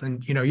Roosevelt.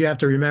 And you have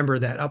to remember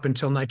that up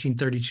until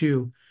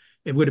 1932.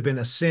 It would have been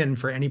a sin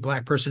for any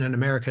black person in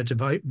America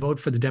to vote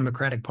for the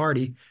Democratic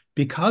Party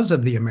because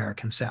of the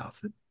American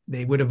South.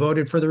 They would have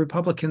voted for the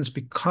Republicans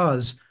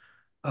because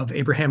of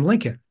Abraham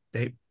Lincoln.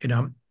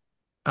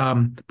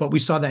 But we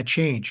saw that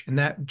change, and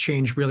that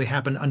change really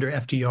happened under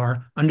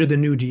FDR, under the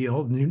New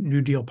Deal.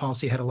 New Deal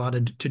policy had a lot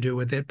to do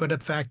with it, but the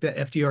fact that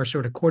FDR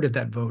sort of courted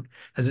that vote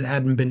as it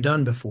hadn't been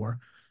done before.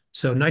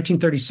 So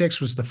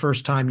 1936 was the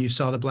first time you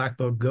saw the black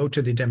vote go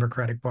to the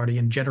Democratic Party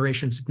in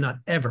generations, if not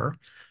ever.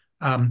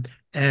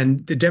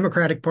 And the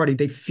Democratic Party,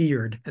 they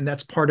feared, and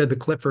that's part of the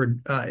Clifford,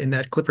 in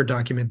that Clifford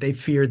document, they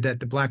feared that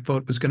the black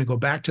vote was going to go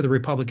back to the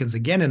Republicans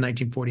again in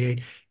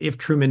 1948 if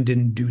Truman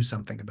didn't do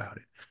something about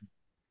it.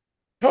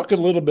 Talk a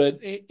little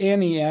bit.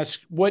 Annie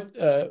asked, what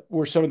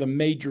were some of the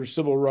major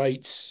civil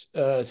rights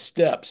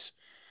steps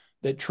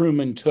that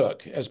Truman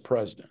took as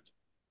president?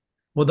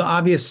 Well, the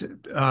obvious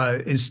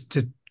is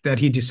that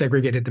he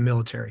desegregated the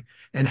military,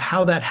 and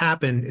how that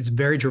happened is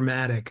very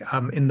dramatic.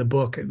 In the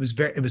book, it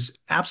was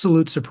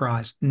absolute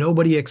surprise.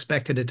 Nobody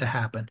expected it to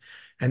happen,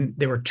 and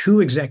there were two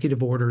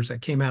executive orders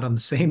that came out on the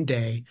same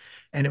day,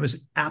 and it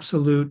was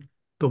absolute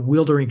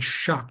bewildering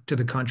shock to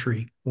the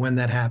country when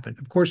that happened.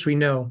 Of course, we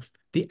know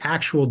the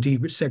actual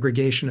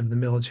desegregation of the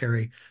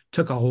military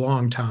took a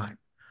long time,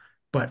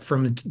 but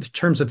from the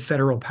terms of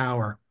federal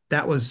power,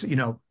 that was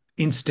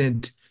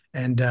instant.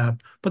 And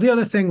but the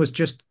other thing was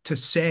just to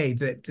say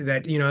that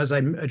as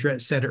I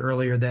said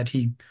earlier, that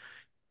he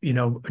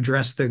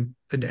addressed the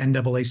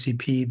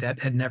NAACP.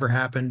 That had never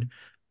happened.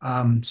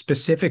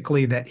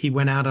 Specifically, that he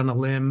went out on a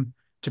limb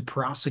to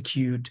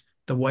prosecute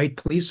the white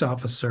police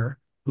officer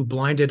who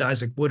blinded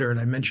Isaac Woodard.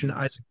 I mentioned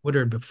Isaac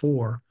Woodard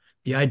before.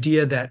 The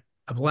idea that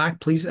a white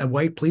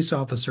police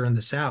officer in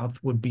the South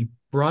would be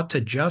brought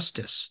to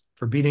justice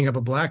for beating up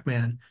a black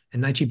man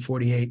in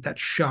 1948. That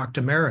shocked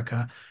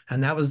America,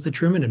 and that was the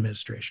Truman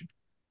administration.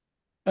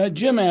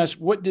 Jim asked,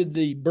 what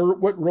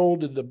role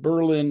did the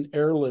Berlin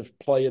airlift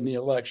play in the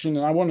election?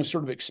 And I want to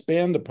sort of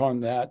expand upon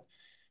that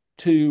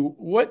to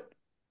what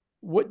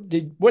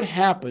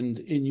happened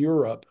in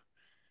Europe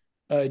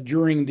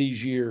during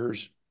these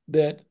years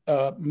that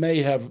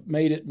may have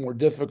made it more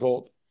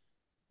difficult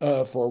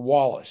for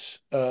Wallace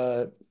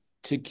to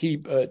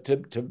keep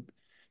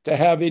to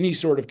have any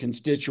sort of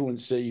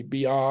constituency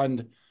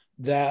beyond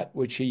that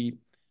which he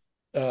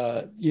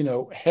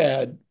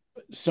had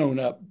sewn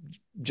up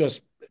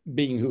just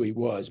being who he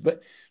was.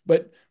 But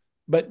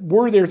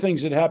were there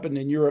things that happened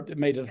in Europe that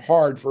made it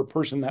hard for a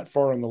person that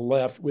far on the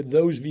left with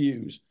those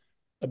views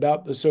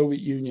about the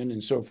Soviet Union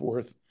and so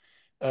forth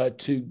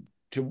to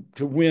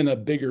win a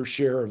bigger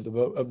share of the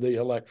vote of the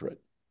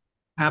electorate?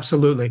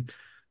 Absolutely.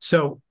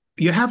 So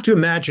you have to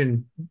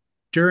imagine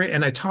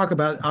and I talk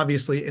about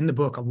obviously in the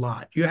book a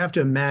lot, you have to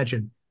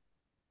imagine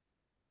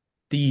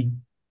the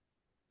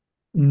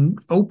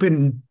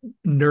open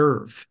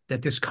nerve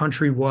that this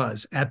country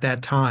was at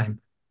that time,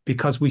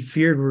 because we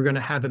feared we were going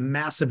to have a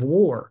massive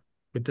war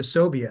with the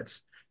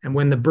Soviets. And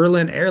when the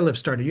Berlin airlift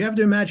started, you have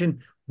to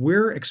imagine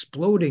we're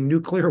exploding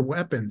nuclear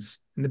weapons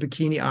in the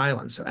Bikini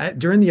Islands. So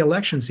during the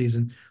election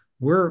season,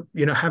 we're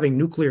having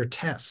nuclear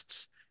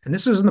tests. And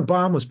this was when the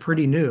bomb was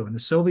pretty new, and the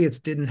Soviets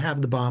didn't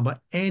have the bomb, but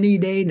any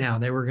day now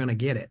they were going to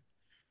get it.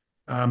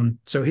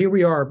 So here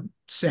we are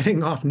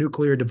setting off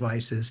nuclear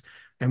devices,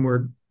 and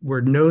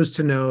we're nose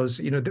to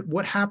nose.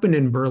 What happened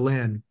in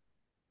Berlin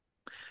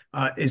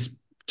is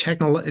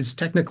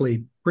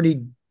technically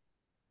pretty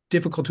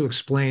difficult to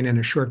explain in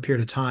a short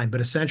period of time. But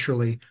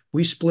essentially,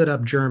 we split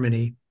up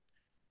Germany.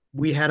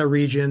 We had a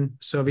region,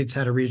 Soviets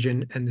had a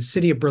region, and the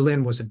city of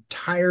Berlin was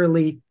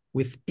entirely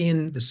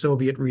within the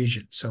Soviet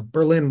region. So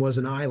Berlin was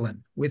an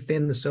island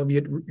within the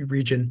Soviet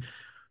region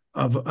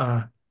of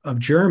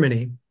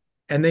Germany,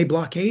 and they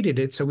blockaded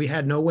it. So we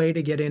had no way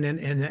to get in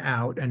and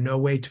out, and no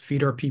way to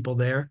feed our people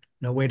there,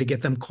 no way to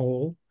get them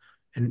coal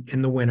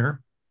in the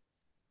winter.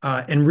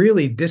 And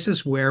really, this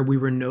is where we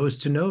were nose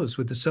to nose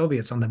with the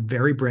Soviets on the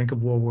very brink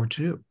of World War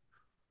II.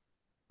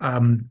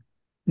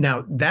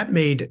 Now, that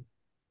made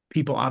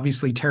people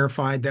obviously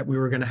terrified that we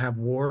were going to have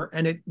war,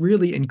 and it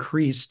really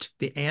increased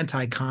the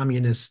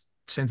anti-communist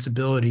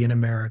sensibility in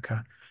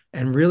America,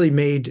 and really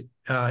made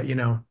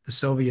the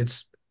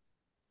Soviets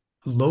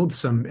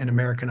loathsome in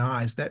American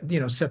eyes. That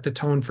set the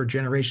tone for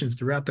generations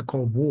throughout the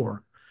Cold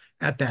War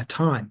at that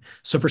time.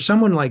 So for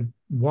someone like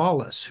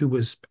Wallace, who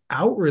was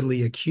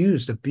outwardly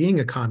accused of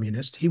being a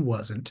communist, he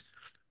wasn't,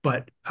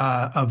 but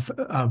of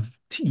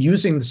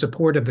using the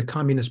support of the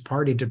Communist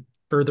Party to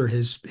further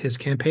his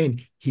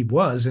campaign, he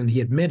was, and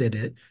he admitted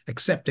it,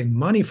 accepting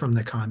money from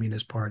the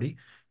Communist Party.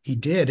 He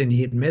did, and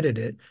he admitted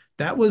it.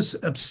 That was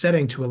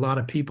upsetting to a lot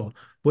of people.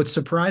 What's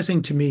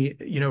surprising to me,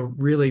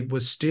 really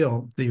was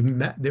still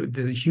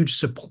the huge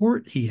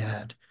support he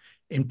had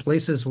in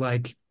places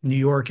like New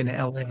York and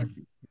LA,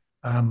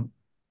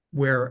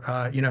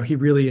 where he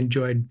really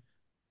enjoyed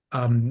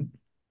a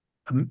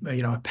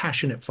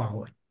passionate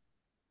following.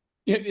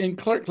 And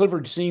Clark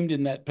Clifford seemed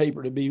in that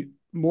paper to be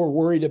more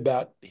worried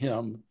about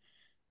him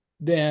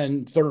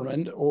than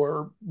Thurmond,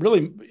 or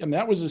really, and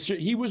that was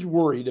he was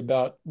worried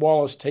about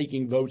Wallace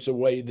taking votes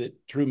away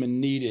that Truman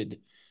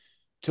needed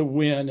to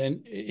win,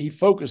 and he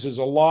focuses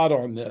a lot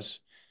on this.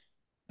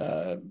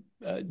 Do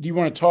you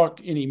want to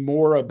talk any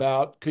more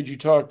about? Could you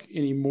talk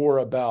any more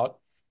about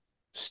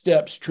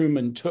steps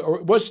Truman took,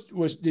 or was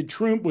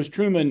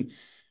Truman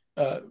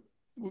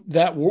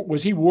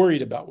was he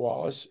worried about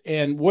Wallace,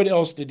 and what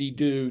else did he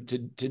do to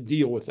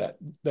deal with that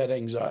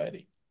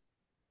anxiety?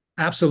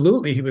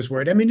 Absolutely, he was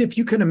worried. I mean, if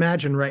you can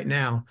imagine right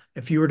now,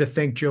 if you were to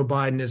think Joe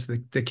Biden is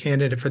the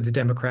candidate for the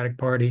Democratic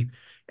Party,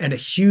 and a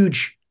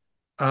huge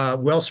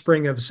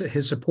wellspring of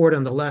his support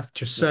on the left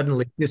just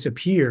suddenly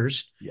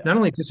disappears, not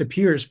only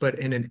disappears, but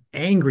in an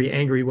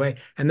angry way.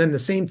 And then the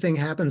same thing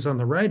happens on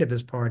the right of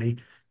his party,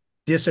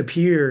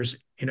 disappears,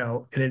 in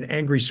an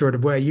angry sort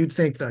of way. You'd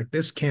think like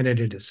this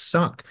candidate is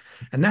sunk.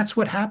 And that's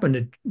what happened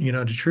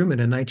to Truman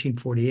in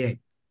 1948.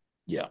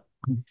 Yeah.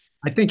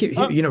 I think,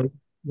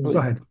 go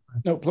ahead.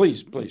 No,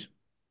 please.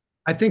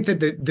 I think that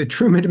the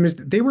Truman,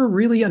 they were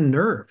really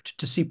unnerved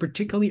to see,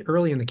 particularly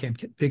early in the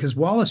campaign, because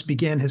Wallace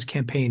began his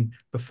campaign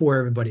before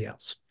everybody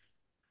else.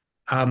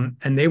 And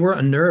they were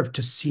unnerved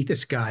to see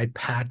this guy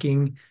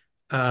packing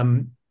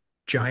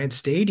Giant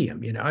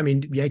Stadium,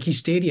 Yankee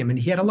Stadium. And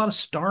he had a lot of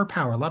star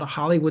power, a lot of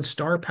Hollywood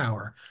star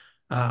power,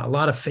 a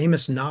lot of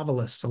famous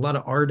novelists, a lot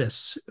of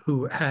artists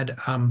who had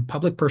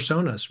public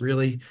personas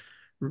really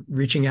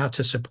reaching out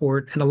to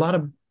support, and a lot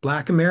of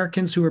Black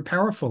Americans who were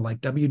powerful, like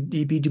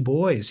W.E.B. Du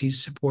Bois. He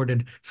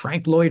supported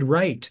Frank Lloyd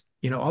Wright.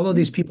 All of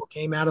these people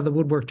came out of the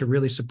woodwork to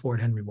really support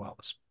Henry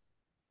Wallace.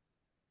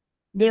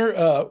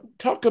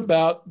 Talk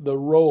about the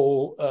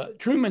role.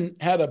 Truman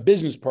had a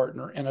business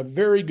partner and a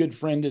very good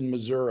friend in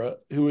Missouri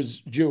who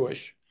was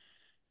Jewish.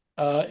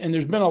 And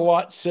there's been a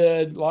lot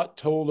said, a lot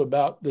told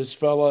about this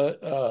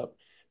fella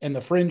and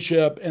the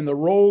friendship and the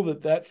role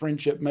that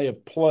friendship may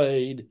have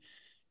played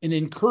and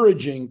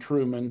encouraging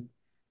Truman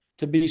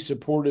to be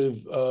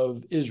supportive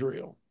of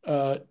Israel.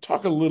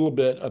 Talk a little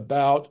bit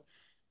about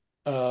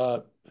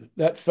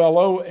that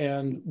fellow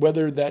and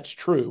whether that's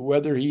true,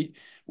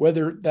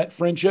 whether that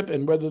friendship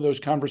and whether those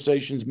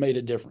conversations made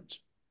a difference.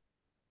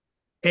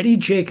 Eddie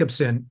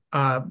Jacobson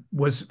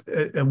was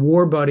a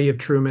war buddy of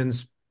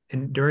Truman's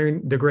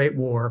during the Great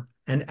War.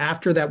 And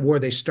after that war,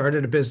 they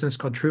started a business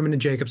called Truman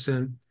and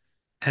Jacobson,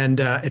 and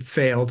it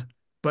failed.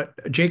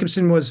 But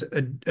Jacobson was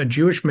a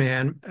Jewish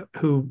man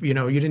who,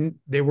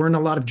 there weren't a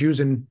lot of Jews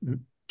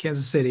in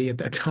Kansas City at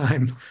that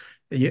time,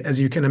 as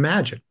you can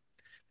imagine.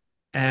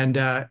 And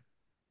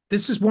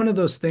this is one of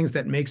those things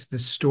that makes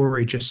this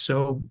story just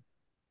so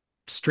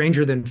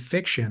stranger than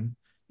fiction,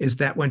 is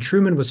that when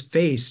Truman was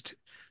faced,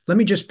 let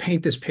me just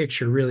paint this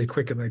picture really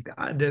quickly.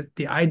 Like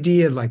the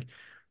idea, like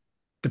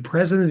the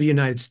president of the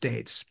United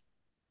States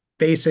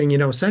facing,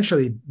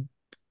 essentially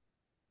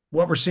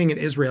what we're seeing in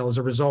Israel as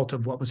a result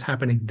of what was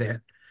happening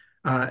there.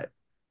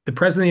 The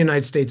president of the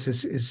United States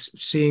is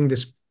seeing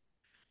this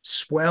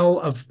swell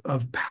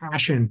of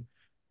passion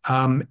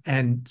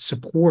and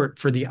support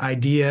for the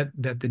idea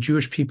that the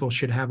Jewish people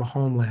should have a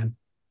homeland.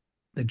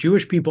 The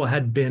Jewish people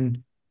had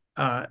been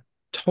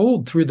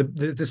told through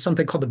there's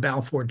something called the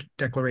Balfour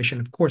Declaration,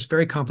 of course,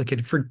 very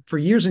complicated, for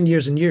years and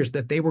years and years,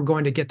 that they were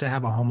going to get to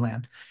have a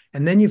homeland.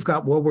 And then you've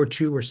got World War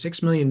II, where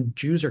 6 million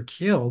Jews are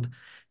killed.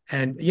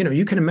 And,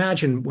 you can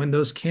imagine when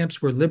those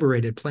camps were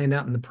liberated, playing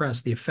out in the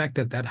press, the effect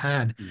that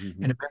had in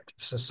American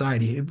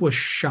society. It was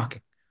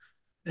shocking,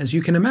 as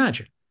you can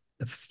imagine.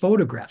 The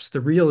photographs, the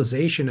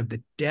realization of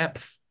the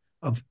depth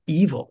of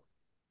evil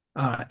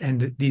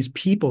and these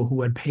people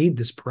who had paid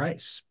this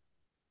price.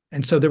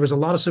 And so there was a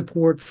lot of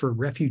support for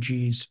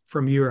refugees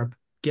from Europe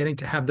getting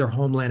to have their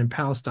homeland in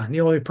Palestine.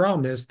 The only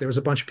problem is there was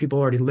a bunch of people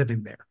already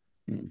living there.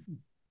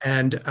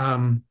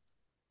 And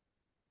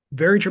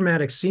very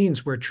dramatic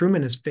scenes where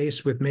Truman is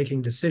faced with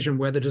making a decision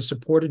whether to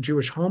support a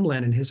Jewish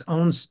homeland in his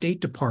own State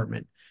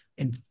Department,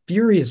 in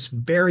furious,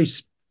 very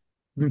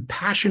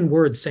impassioned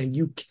words saying,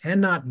 you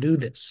cannot do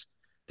this.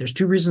 There's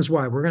two reasons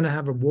why. We're going to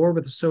have a war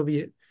with the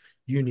Soviet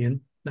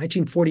Union.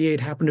 1948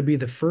 happened to be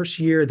the first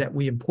year that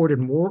we imported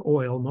more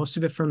oil, most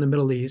of it from the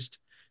Middle East,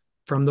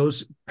 from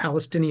those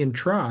Palestinian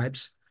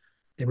tribes.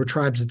 They were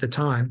tribes at the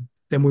time.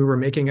 Than we were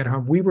making at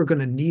home. We were going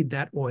to need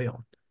that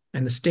oil.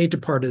 And the State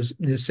Department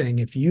is saying,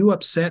 if you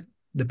upset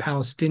the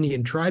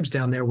Palestinian tribes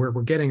down there where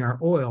we're getting our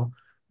oil,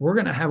 we're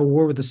going to have a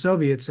war with the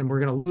Soviets, and we're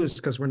going to lose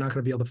because we're not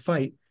going to be able to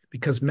fight,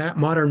 because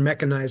modern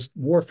mechanized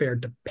warfare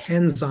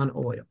depends on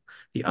oil.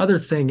 The other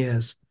thing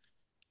is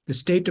the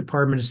State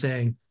Department is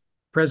saying,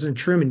 President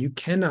Truman, you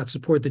cannot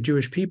support the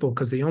Jewish people,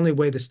 because the only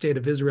way the state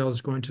of Israel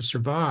is going to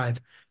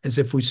survive is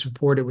if we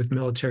support it with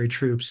military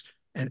troops.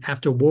 And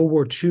after World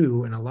War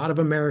II, and a lot of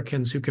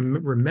Americans who can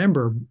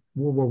remember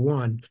World War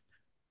I,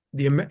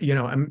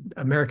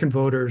 American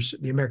voters,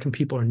 the American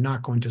people are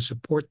not going to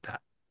support that.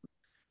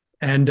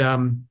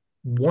 And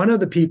one of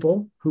the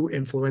people who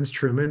influenced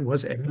Truman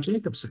was Eddie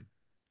Jacobson.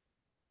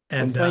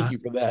 And thank you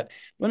for that.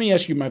 Let me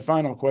ask you my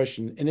final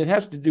question, and it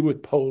has to do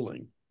with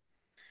polling.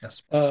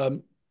 Yes.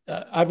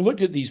 I've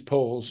looked at these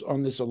polls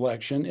on this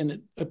election, and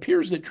it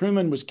appears that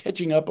Truman was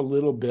catching up a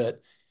little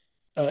bit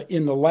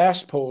in the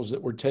last polls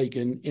that were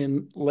taken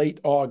in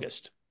late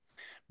August.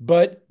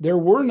 But there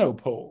were no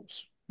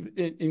polls.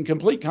 In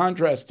complete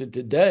contrast to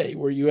today,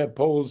 where you have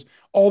polls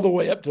all the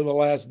way up to the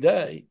last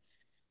day,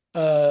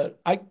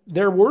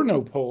 there were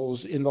no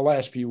polls in the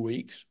last few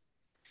weeks.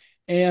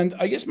 And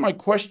I guess my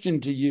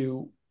question to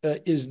you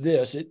is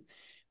this.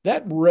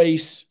 That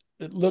race,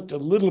 it looked a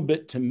little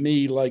bit to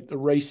me like the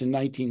race in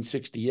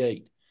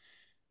 1968,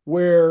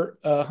 where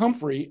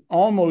Humphrey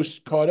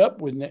almost caught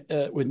up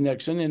with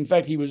Nixon. In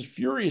fact, he was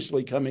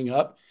furiously coming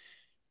up,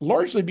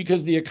 largely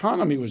because the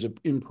economy was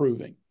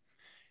improving.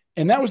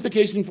 And that was the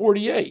case in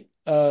 48.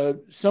 I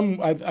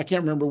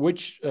can't remember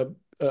which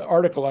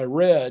article I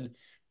read,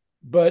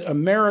 but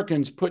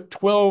Americans put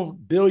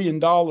 $12 billion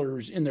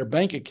in their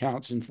bank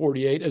accounts in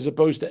 48, as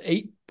opposed to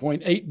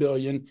 $8.8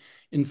 billion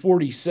in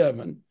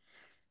 47.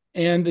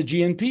 And the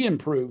GNP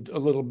improved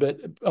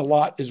a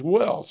lot as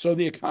well. So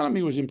the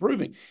economy was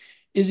improving.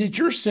 Is it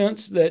your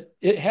sense that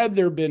had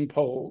there been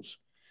polls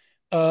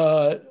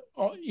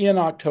in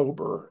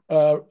October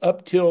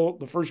up till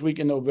the first week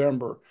in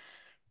November,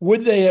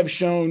 would they have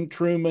shown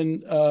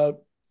Truman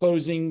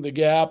closing the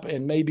gap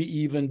and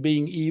maybe even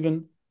being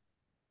even?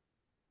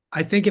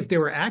 I think if they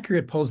were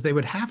accurate polls, they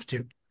would have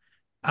to.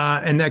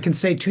 And I can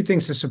say two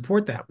things to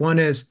support that. One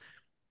is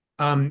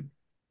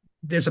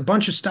there's a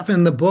bunch of stuff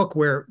in the book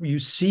where you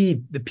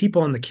see the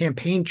people on the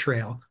campaign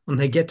trail when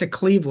they get to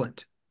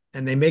Cleveland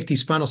and they make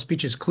these final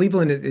speeches.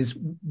 Cleveland is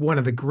one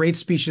of the great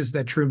speeches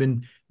that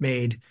Truman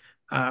made,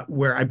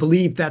 where I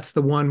believe that's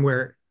the one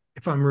where,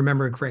 if I'm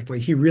remembering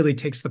correctly, he really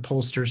takes the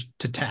pollsters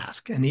to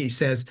task. And he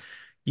says,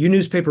 you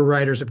newspaper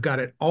writers have got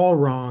it all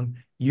wrong.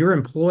 You're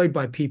employed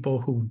by people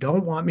who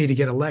don't want me to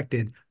get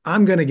elected.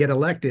 I'm going to get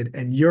elected,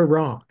 and you're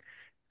wrong.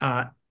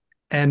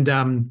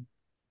 And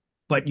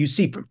But you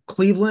see from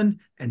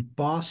Cleveland and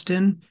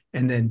Boston,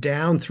 and then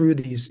down through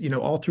these,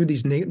 all through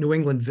these New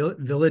England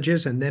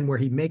villages, and then where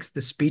he makes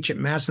the speech at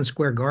Madison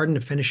Square Garden to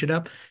finish it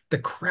up, the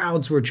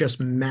crowds were just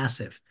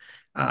massive.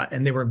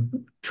 And they were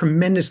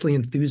tremendously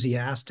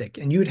enthusiastic.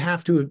 And you'd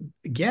have to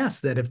guess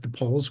that if the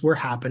polls were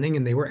happening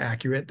and they were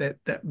accurate,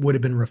 that would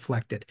have been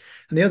reflected.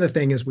 And the other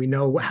thing is we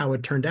know how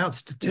it turned out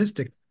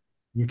statistically.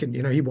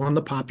 He won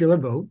the popular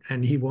vote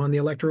and he won the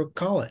electoral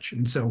college.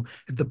 And so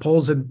if the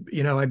polls had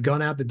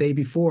gone out the day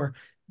before,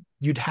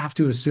 you'd have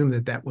to assume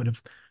that would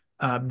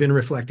have been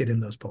reflected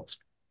in those polls.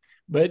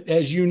 But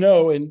as you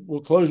know, and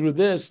we'll close with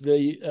this,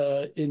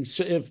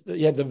 if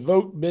had the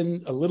vote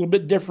been a little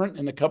bit different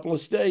in a couple of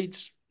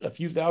states, a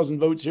few thousand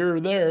votes here or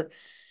there,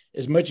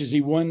 as much as he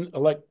won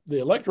the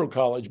electoral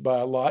college by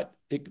a lot,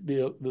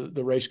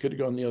 the race could have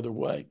gone the other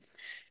way.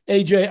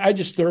 AJ, I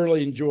just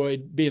thoroughly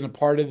enjoyed being a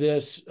part of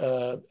this.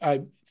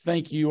 I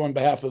thank you on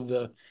behalf of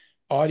the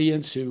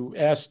audience who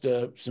asked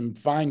some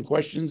fine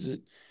questions.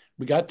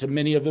 We got to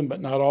many of them, but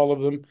not all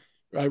of them.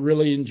 I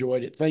really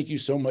enjoyed it. Thank you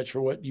so much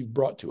for what you've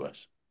brought to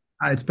us.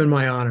 It's been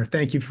my honor.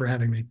 Thank you for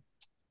having me.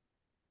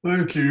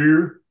 Thank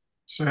you,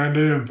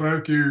 Sandy, and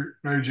thank you,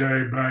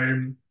 AJ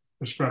Baime,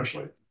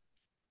 especially.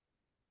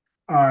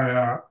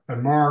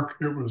 And Mark,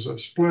 it was a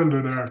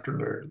splendid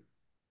afternoon.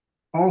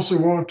 Also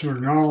want to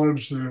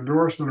acknowledge the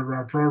endorsement of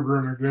our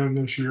program again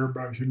this year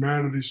by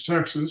Humanities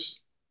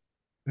Texas.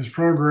 These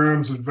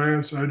programs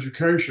advance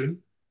education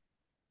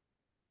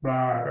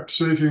by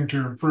seeking to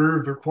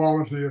improve the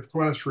quality of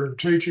classroom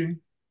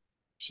teaching,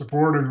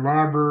 supporting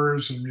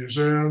libraries and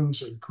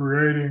museums, and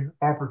creating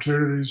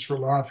opportunities for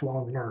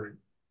lifelong learning.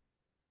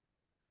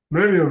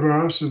 Many of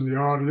us in the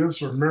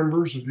audience are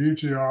members of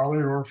UT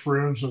Ollie or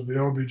friends of the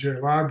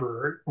LBJ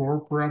Library, or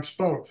perhaps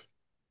both.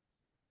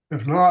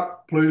 If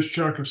not, please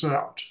check us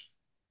out.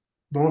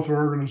 Both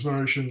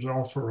organizations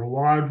offer a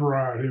wide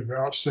variety of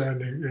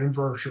outstanding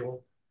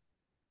in-virtual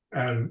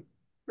and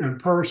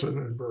in-person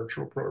and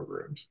virtual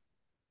programs.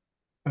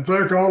 And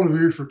thank all of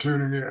you for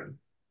tuning in.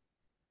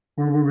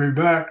 We will be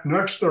back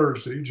next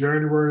Thursday,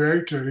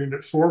 January 18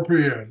 at 4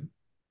 p.m.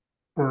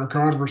 for a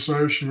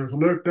conversation with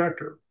Luke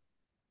Decter,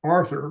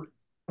 author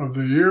of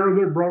The Year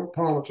That Broke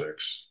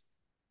Politics,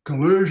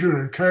 Collusion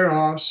and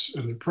Chaos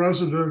in the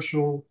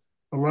Presidential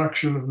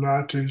Election of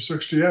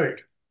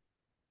 1968.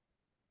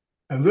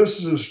 And this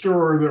is a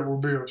story that will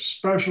be of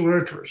special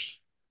interest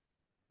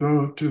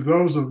to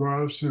those of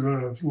us who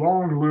have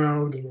long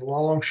lived in the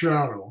long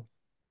shadow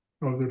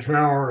of the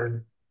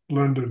towering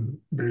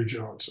Lyndon B.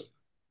 Johnson.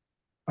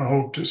 I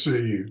hope to see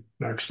you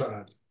next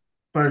time.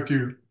 Thank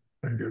you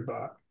and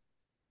goodbye.